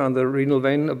cava and the renal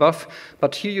vein above,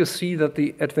 but here you see that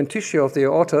the adventitia of the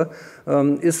aorta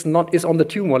is on the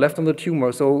tumor, left on the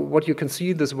tumor. So what you can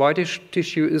see, this whitish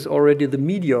tissue, is already the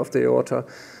media of the aorta.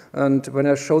 And when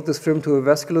I showed this film to a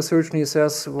vascular surgeon, he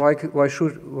says, why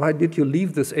did you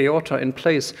leave this aorta in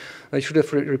place? I should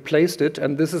have replaced it.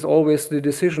 And this is always the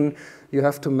decision you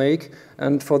have to make.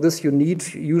 And for this, you need,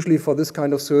 usually for this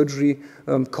kind of surgery,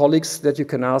 colleagues that you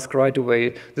can ask right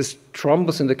away. This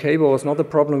thrombus in the cava was not a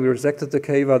problem. We resected the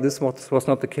cava. This was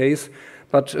not the case.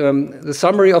 But the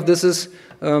summary of this is,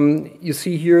 you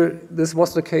see here, this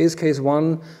was the case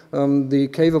 1. The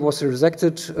cava was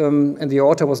resected and the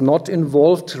aorta was not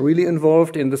really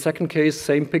involved. In the second case,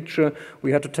 same picture,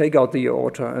 we had to take out the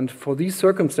aorta. And for these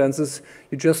circumstances,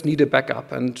 you just need a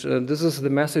backup. And this is the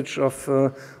message of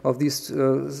these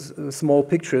small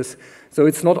pictures. So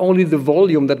it's not only the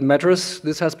volume that matters.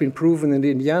 This has been proven in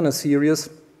the Indiana series.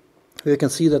 You can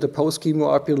see that the post-chemo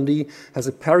RPLD has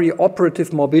a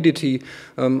perioperative morbidity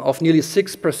of nearly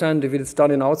 6% if it's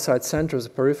done in outside centers,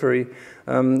 periphery.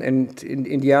 And in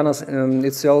Indiana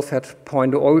itself had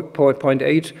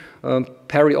 0.8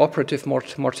 perioperative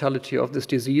mortality of this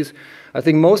disease. I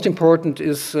think most important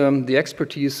is the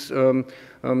expertise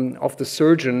of the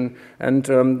surgeon, and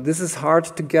this is hard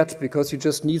to get because you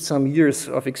just need some years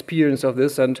of experience of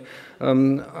this. And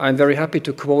I'm very happy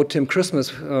to quote Tim Christmas,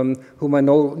 whom I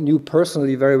knew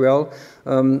personally very well,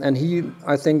 and he,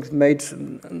 I think, made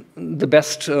the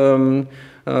best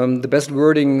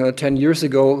wording 10 years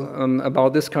ago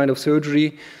about this kind of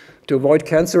surgery. To avoid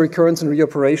cancer recurrence and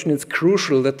reoperation, it's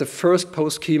crucial that the first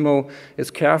post-chemo is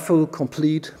careful,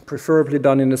 complete, preferably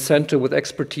done in a center with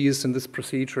expertise in this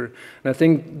procedure. And I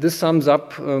think this sums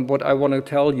up what I want to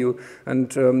tell you. And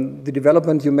the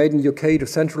development you made in the UK to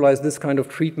centralize this kind of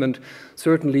treatment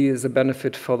certainly is a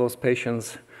benefit for those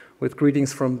patients. With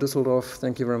greetings from Düsseldorf,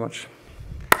 thank you very much.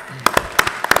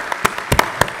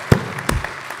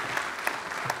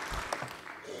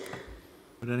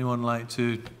 Would anyone like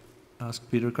to ask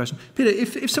Peter a question? Peter,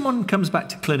 if someone comes back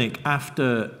to clinic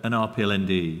after an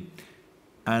RPLND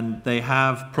and they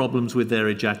have problems with their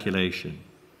ejaculation,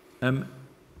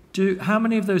 how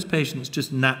many of those patients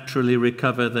just naturally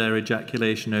recover their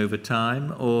ejaculation over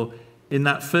time? Or in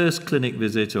that first clinic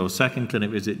visit or second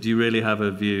clinic visit, do you really have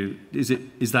a view?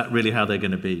 Is that really how they're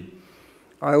going to be?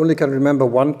 I only can remember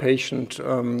one patient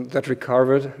that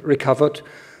recovered.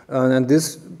 And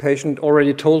this patient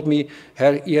already told me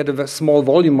he had a small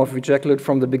volume of ejaculate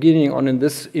from the beginning on, and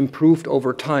this improved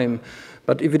over time.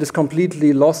 But if it is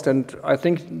completely lost, and I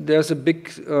think there's a big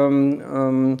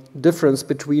difference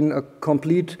between a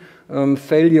complete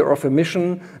failure of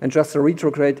emission and just a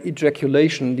retrograde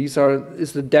ejaculation.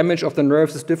 The damage of the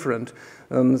nerves is different.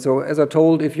 So as I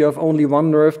told, if you have only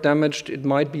one nerve damaged, it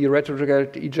might be a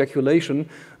retrograde ejaculation,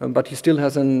 but he still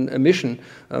has an emission.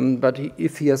 But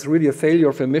if he has really a failure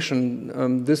of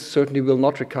emission, this certainly will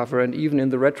not recover. And even in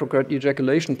the retrograde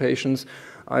ejaculation patients,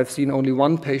 I've seen only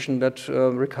one patient that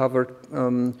recovered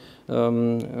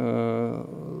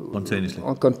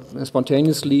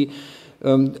spontaneously.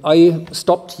 I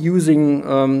stopped using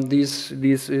these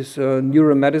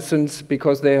neuromedicines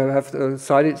because they have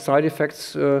side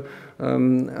effects and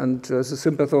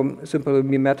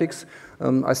sympathomimetics.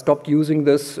 I stopped using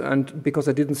this and because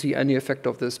I didn't see any effect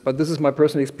of this. But this is my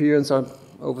personal experience. I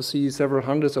oversee several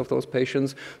hundreds of those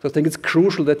patients. So I think it's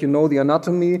crucial that you know the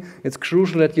anatomy. It's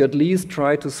crucial that you at least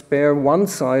try to spare one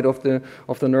side of the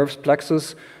nerve's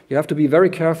plexus. You have to be very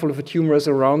careful if a tumor is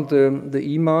around the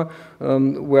EMA,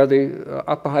 where the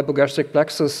upper hypogastric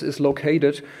plexus is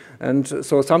located. And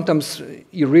so sometimes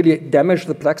you really damage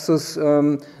the plexus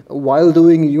while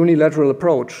doing a unilateral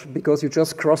approach because you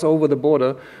just cross over the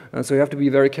border. And so you have to be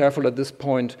very careful at this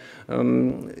point.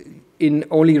 In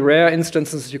only rare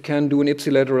instances, you can do an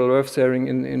ipsilateral nerve sparing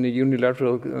in a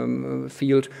unilateral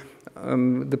field.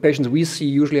 The patients we see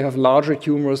usually have larger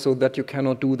tumors so that you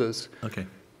cannot do this. Okay.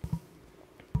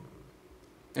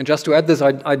 And just to add this,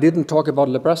 I didn't talk about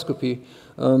laparoscopy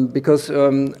because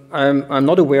I'm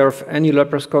not aware of any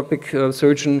laparoscopic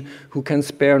surgeon who can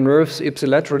spare nerves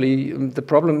ipsilaterally. The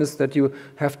problem is that you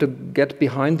have to get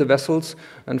behind the vessels,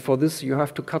 and for this you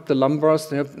have to cut the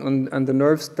lumbars, and the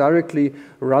nerves directly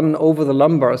run over the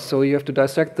lumbars. So you have to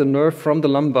dissect the nerve from the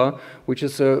lumbar, which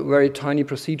is a very tiny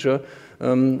procedure.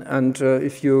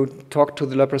 If you talk to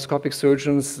the laparoscopic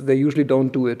surgeons, they usually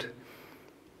don't do it.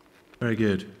 Very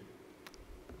good.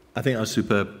 I think that was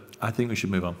superb. I think we should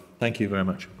move on. Thank you very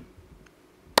much.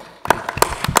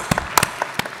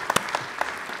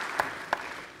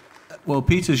 Well,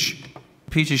 Peter's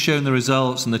shown the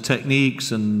results and the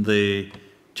techniques and the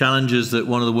challenges that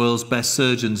one of the world's best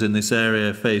surgeons in this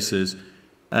area faces.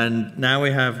 And now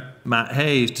we have Matt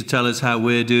Hayes to tell us how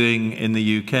we're doing in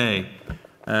the UK.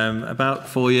 About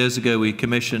 4 years ago, we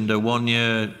commissioned a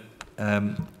one-year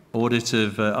audit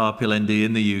of RPLND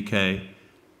in the UK.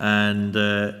 And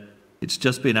it's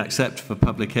just been accepted for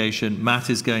publication. Matt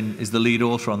is the lead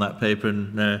author on that paper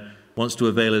and wants to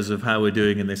avail us of how we're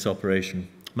doing in this operation.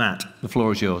 Matt, the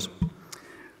floor is yours.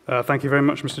 Thank you very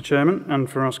much, Mr. Chairman, and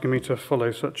for asking me to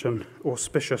follow such an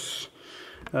auspicious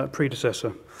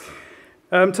predecessor.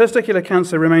 Testicular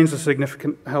cancer remains a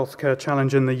significant healthcare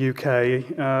challenge in the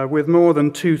UK, with more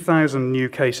than 2,000 new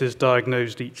cases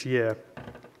diagnosed each year.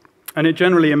 And it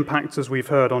generally impacts, as we've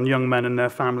heard, on young men and their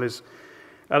families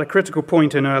at a critical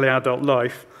point in early adult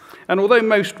life. And although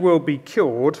most will be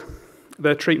cured,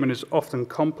 their treatment is often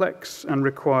complex and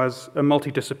requires a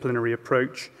multidisciplinary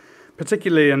approach,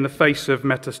 particularly in the face of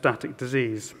metastatic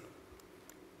disease.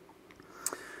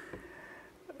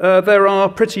 There are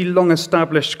pretty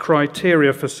long-established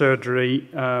criteria for surgery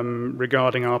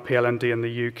regarding RPLND in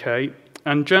the UK,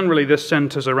 and generally this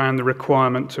centres around the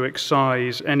requirement to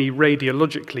excise any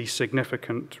radiologically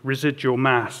significant residual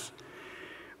mass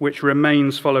which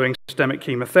remains following systemic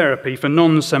chemotherapy for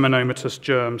non-seminomatous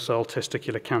germ cell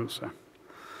testicular cancer.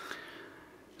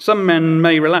 Some men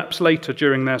may relapse later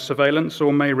during their surveillance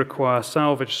or may require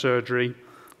salvage surgery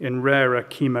in rarer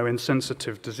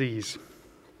chemo-insensitive disease.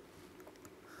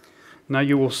 Now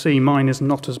you will see mine is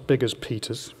not as big as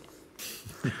Peter's.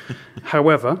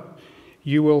 However,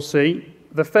 you will see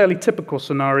the fairly typical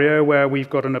scenario where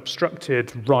we've got an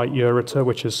obstructed right ureter,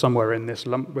 which is somewhere in this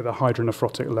lump with a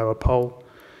hydronephrotic lower pole,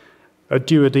 a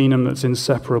duodenum that's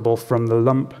inseparable from the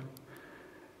lump,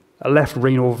 a left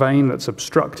renal vein that's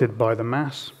obstructed by the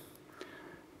mass,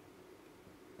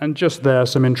 and just there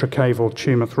some intracaval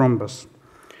tumor thrombus.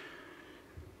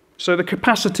 So the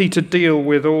capacity to deal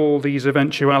with all these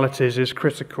eventualities is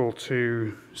critical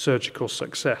to surgical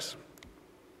success.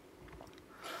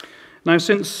 Now,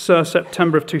 since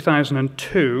September of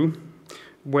 2002,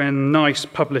 when NICE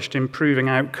published Improving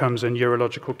Outcomes in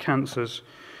Urological Cancers.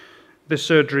 This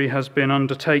surgery has been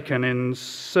undertaken in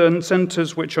certain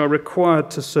centres which are required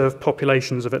to serve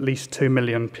populations of at least 2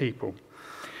 million people.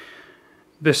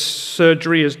 This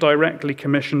surgery is directly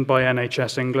commissioned by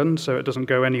NHS England, so it doesn't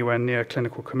go anywhere near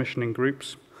clinical commissioning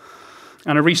groups.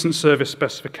 And a recent service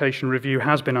specification review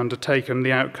has been undertaken,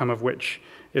 the outcome of which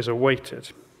is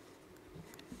awaited.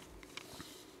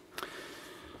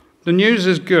 The news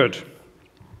is good.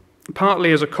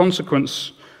 Partly as a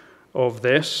consequence of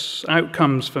this,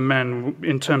 outcomes for men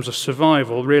in terms of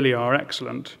survival really are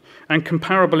excellent and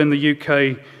comparable in the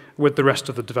UK with the rest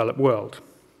of the developed world.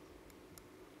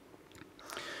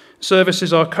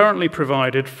 Services are currently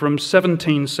provided from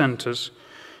 17 centres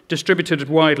distributed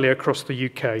widely across the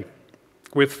UK,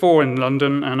 with 4 in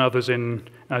London and others in,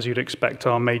 as you'd expect,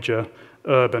 our major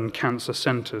urban cancer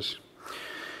centres.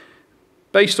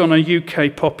 Based on a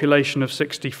UK population of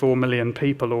 64 million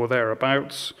people or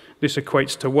thereabouts, this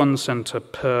equates to 1 centre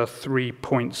per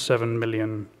 3.7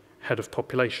 million head of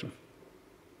population.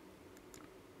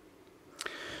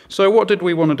 So what did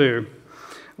we want to do?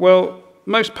 Well,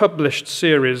 most published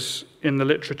series in the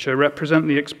literature represent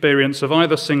the experience of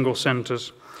either single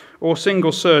centres or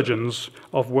single surgeons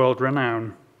of world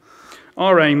renown.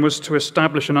 Our aim was to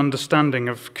establish an understanding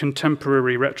of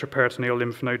contemporary retroperitoneal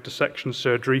lymph node dissection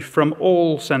surgery from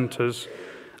all centres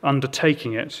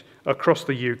undertaking it across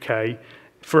the UK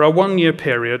for a 1-year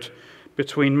period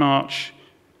between March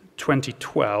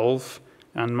 2012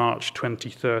 and March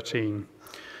 2013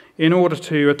 in order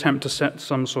to attempt to set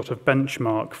some sort of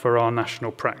benchmark for our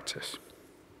national practice.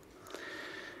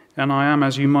 And I am,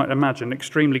 as you might imagine,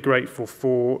 extremely grateful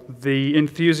for the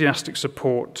enthusiastic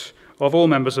support of all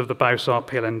members of the BAUS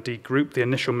RPLND group, the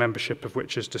initial membership of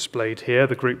which is displayed here.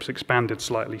 The group's expanded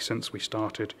slightly since we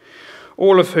started,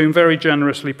 all of whom very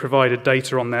generously provided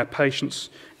data on their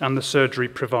patients and the surgery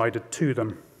provided to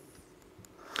them.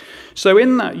 So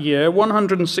in that year,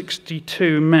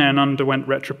 162 men underwent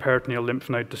retroperitoneal lymph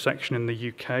node dissection in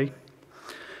the UK.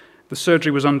 The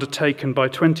surgery was undertaken by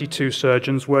 22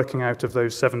 surgeons working out of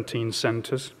those 17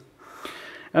 centres.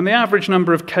 And the average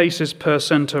number of cases per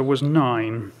centre was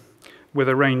 9, with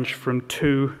a range from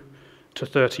 2 to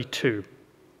 32.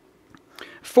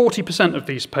 40% of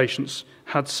these patients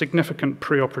had significant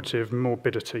preoperative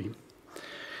morbidity,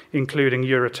 including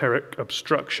ureteric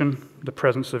obstruction, the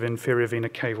presence of inferior vena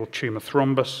cava tumour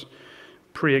thrombus,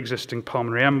 pre-existing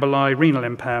pulmonary emboli, renal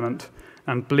impairment,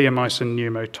 and bleomycin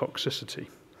pneumotoxicity.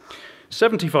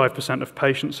 75% of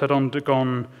patients had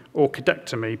undergone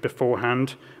orchidectomy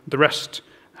beforehand. The rest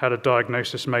had a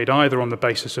diagnosis made either on the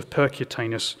basis of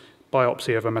percutaneous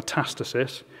biopsy of a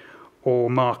metastasis or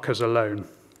markers alone.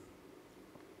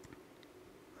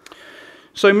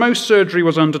 So most surgery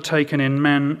was undertaken in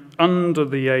men under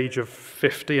the age of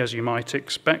 50, as you might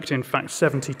expect. In fact,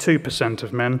 72%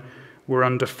 of men were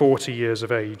under 40 years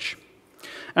of age.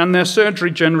 And their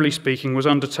surgery, generally speaking, was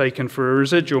undertaken for a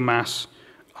residual mass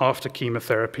after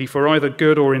chemotherapy for either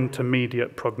good or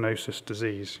intermediate prognosis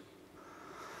disease.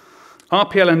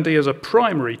 RPLND as a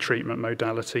primary treatment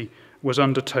modality was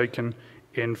undertaken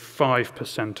in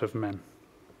 5% of men.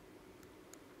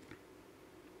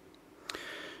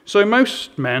 So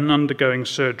most men undergoing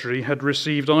surgery had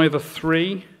received either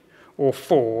 3 or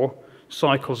 4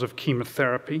 cycles of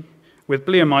chemotherapy, with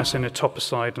bleomycin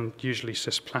etoposide and usually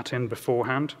cisplatin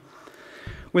beforehand,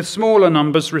 with smaller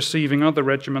numbers receiving other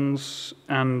regimens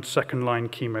and second-line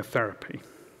chemotherapy.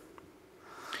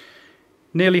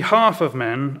 Nearly half of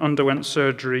men underwent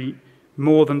surgery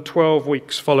more than 12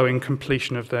 weeks following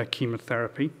completion of their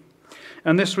chemotherapy,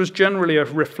 and this was generally a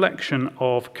reflection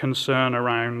of concern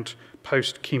around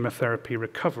post-chemotherapy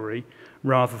recovery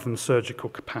rather than surgical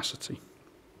capacity.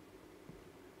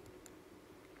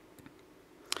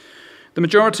 The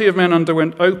majority of men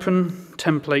underwent open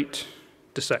template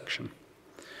dissection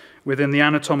within the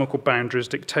anatomical boundaries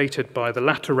dictated by the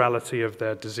laterality of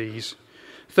their disease.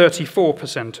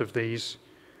 34% of these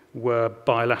were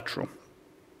bilateral.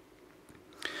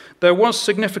 There was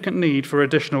significant need for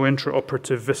additional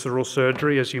intraoperative visceral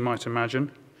surgery, as you might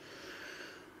imagine.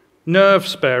 Nerve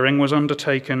sparing was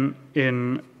undertaken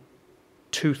in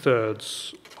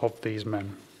 2/3 of these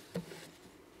men.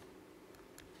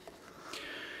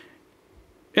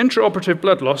 Intraoperative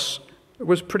blood loss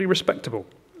was pretty respectable,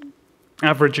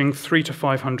 averaging 300 to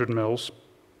 500 mils,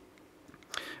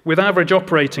 with average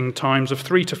operating times of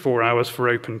 3 to 4 hours for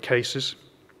open cases.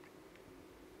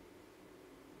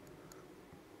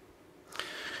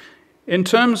 In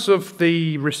terms of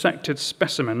the resected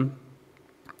specimen,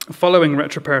 following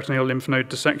retroperitoneal lymph node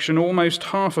dissection, almost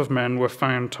half of men were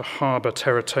found to harbour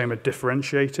teratoma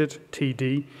differentiated,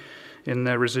 TD, in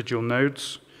their residual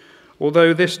nodes,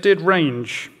 although this did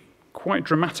range quite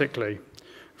dramatically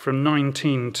from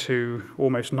 19 to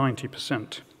almost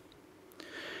 90%.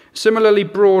 Similarly,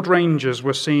 broad ranges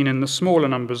were seen in the smaller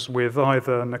numbers with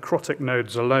either necrotic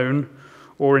nodes alone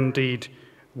or indeed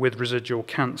with residual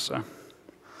cancer.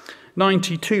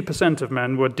 92% of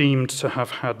men were deemed to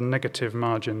have had negative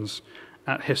margins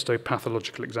at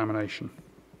histopathological examination.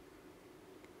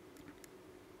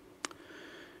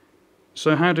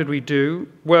 So how did we do?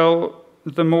 Well,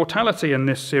 the mortality in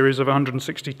this series of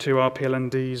 162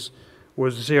 RPLNDs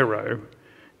was 0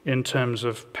 in terms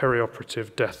of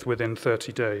perioperative death within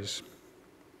 30 days.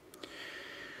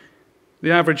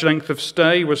 The average length of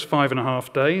stay was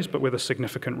 5.5 days, but with a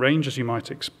significant range, as you might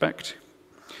expect.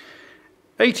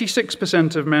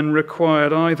 86% of men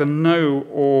required either no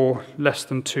or less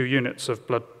than 2 units of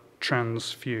blood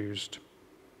transfused.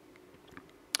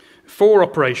 4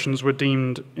 operations were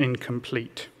deemed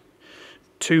incomplete.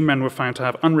 2 men were found to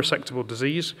have unresectable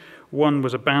disease, 1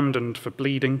 was abandoned for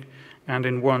bleeding, and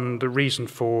in 1 the reason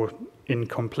for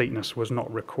incompleteness was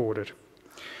not recorded.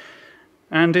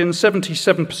 And in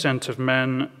 77% of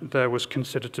men, there was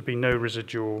considered to be no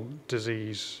residual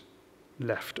disease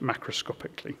left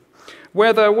macroscopically.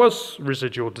 Where there was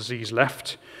residual disease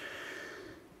left,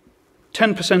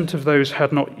 10% of those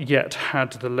had not yet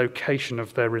had the location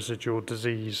of their residual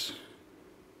disease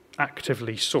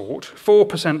actively sought.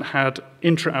 4% had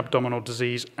intra-abdominal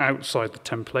disease outside the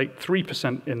template,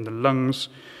 3% in the lungs,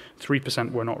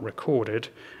 3% were not recorded,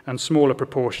 and smaller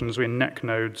proportions were in neck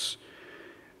nodes,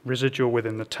 residual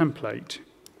within the template,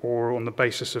 or on the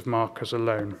basis of markers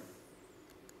alone.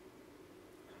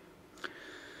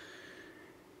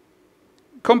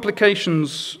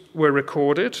 Complications were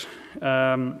recorded.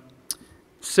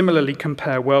 Similarly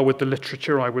compare well with the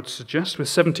literature, I would suggest, with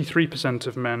 73%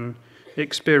 of men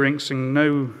experiencing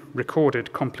no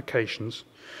recorded complications,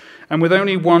 and with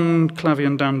only 1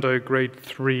 Clavien-Dando grade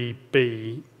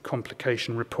 3B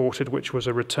complication reported, which was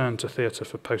a return to theatre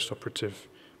for postoperative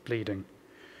bleeding.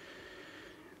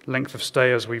 Length of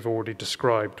stay, as we've already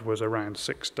described, was around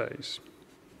 6 days.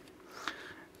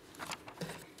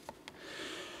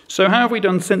 So how have we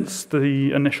done since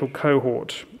the initial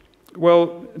cohort?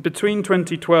 Well, between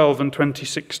 2012 and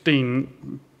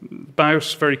 2016,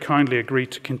 BAUS very kindly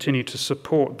agreed to continue to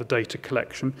support the data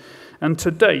collection, and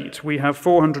to date we have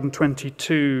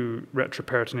 422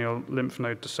 retroperitoneal lymph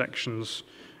node dissections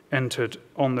entered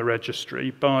on the registry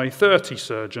by 30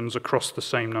 surgeons across the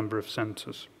same number of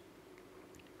centres.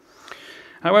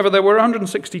 However, there were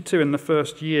 162 in the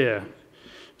first year,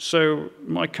 so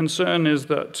my concern is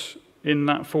that in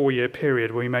that 4-year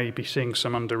period we may be seeing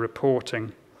some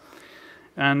underreporting.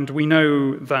 And we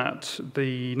know that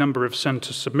the number of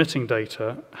centres submitting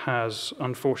data has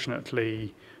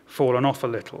unfortunately fallen off a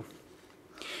little.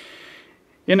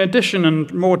 In addition,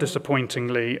 and more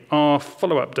disappointingly, our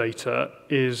follow-up data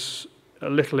is a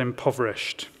little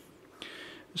impoverished.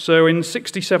 So in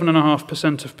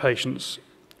 67.5% of patients,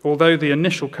 although the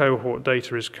initial cohort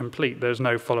data is complete, there's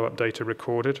no follow-up data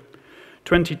recorded.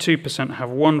 22% have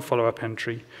 1 follow-up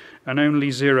entry, and only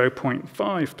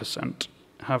 0.5%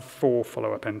 have 4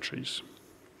 follow-up entries.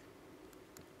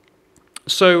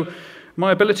 So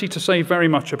my ability to say very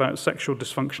much about sexual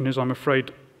dysfunction is, I'm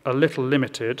afraid, a little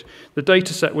limited. The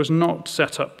data set was not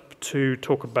set up to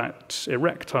talk about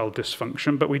erectile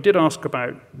dysfunction, but we did ask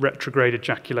about retrograde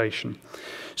ejaculation.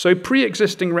 So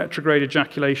pre-existing retrograde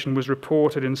ejaculation was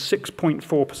reported in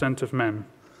 6.4% of men,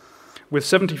 with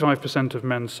 75% of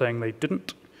men saying they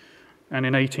didn't, and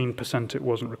in 18% it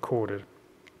wasn't recorded.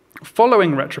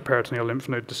 Following retroperitoneal lymph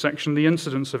node dissection, the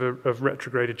incidence of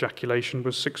retrograde ejaculation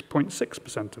was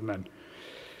 6.6% of men.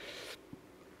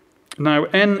 Now,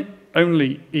 N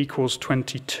only equals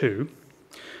 22,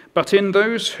 but in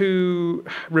those who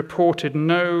reported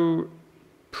no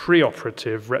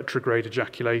preoperative retrograde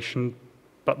ejaculation,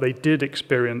 but they did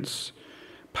experience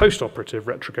postoperative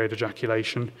retrograde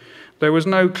ejaculation, there was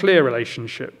no clear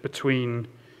relationship between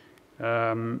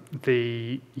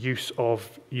the use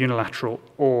of unilateral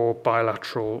or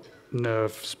bilateral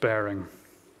nerve sparing.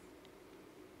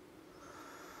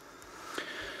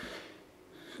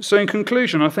 So in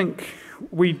conclusion, I think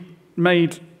we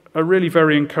made a really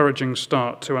very encouraging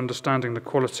start to understanding the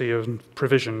quality of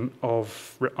provision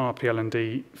of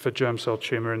RPLND for germ cell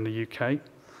tumour in the UK.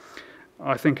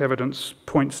 I think evidence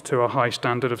points to a high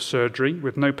standard of surgery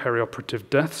with no perioperative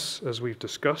deaths, as we've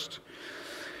discussed.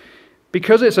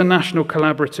 Because it's a national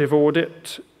collaborative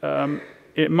audit,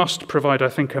 it must provide, I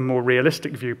think, a more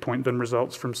realistic viewpoint than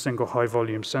results from single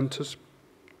high-volume centres.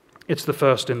 It's the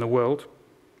first in the world.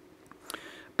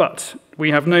 But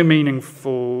we have no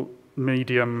meaningful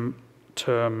medium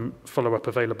term follow-up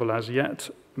available as yet.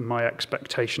 My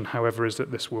expectation, however, is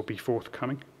that this will be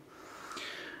forthcoming.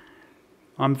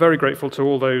 I'm very grateful to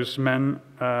all those men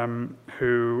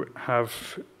who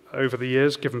have, over the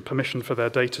years, given permission for their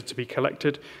data to be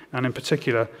collected, and in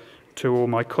particular to all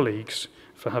my colleagues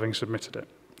for having submitted it.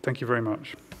 Thank you very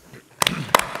much.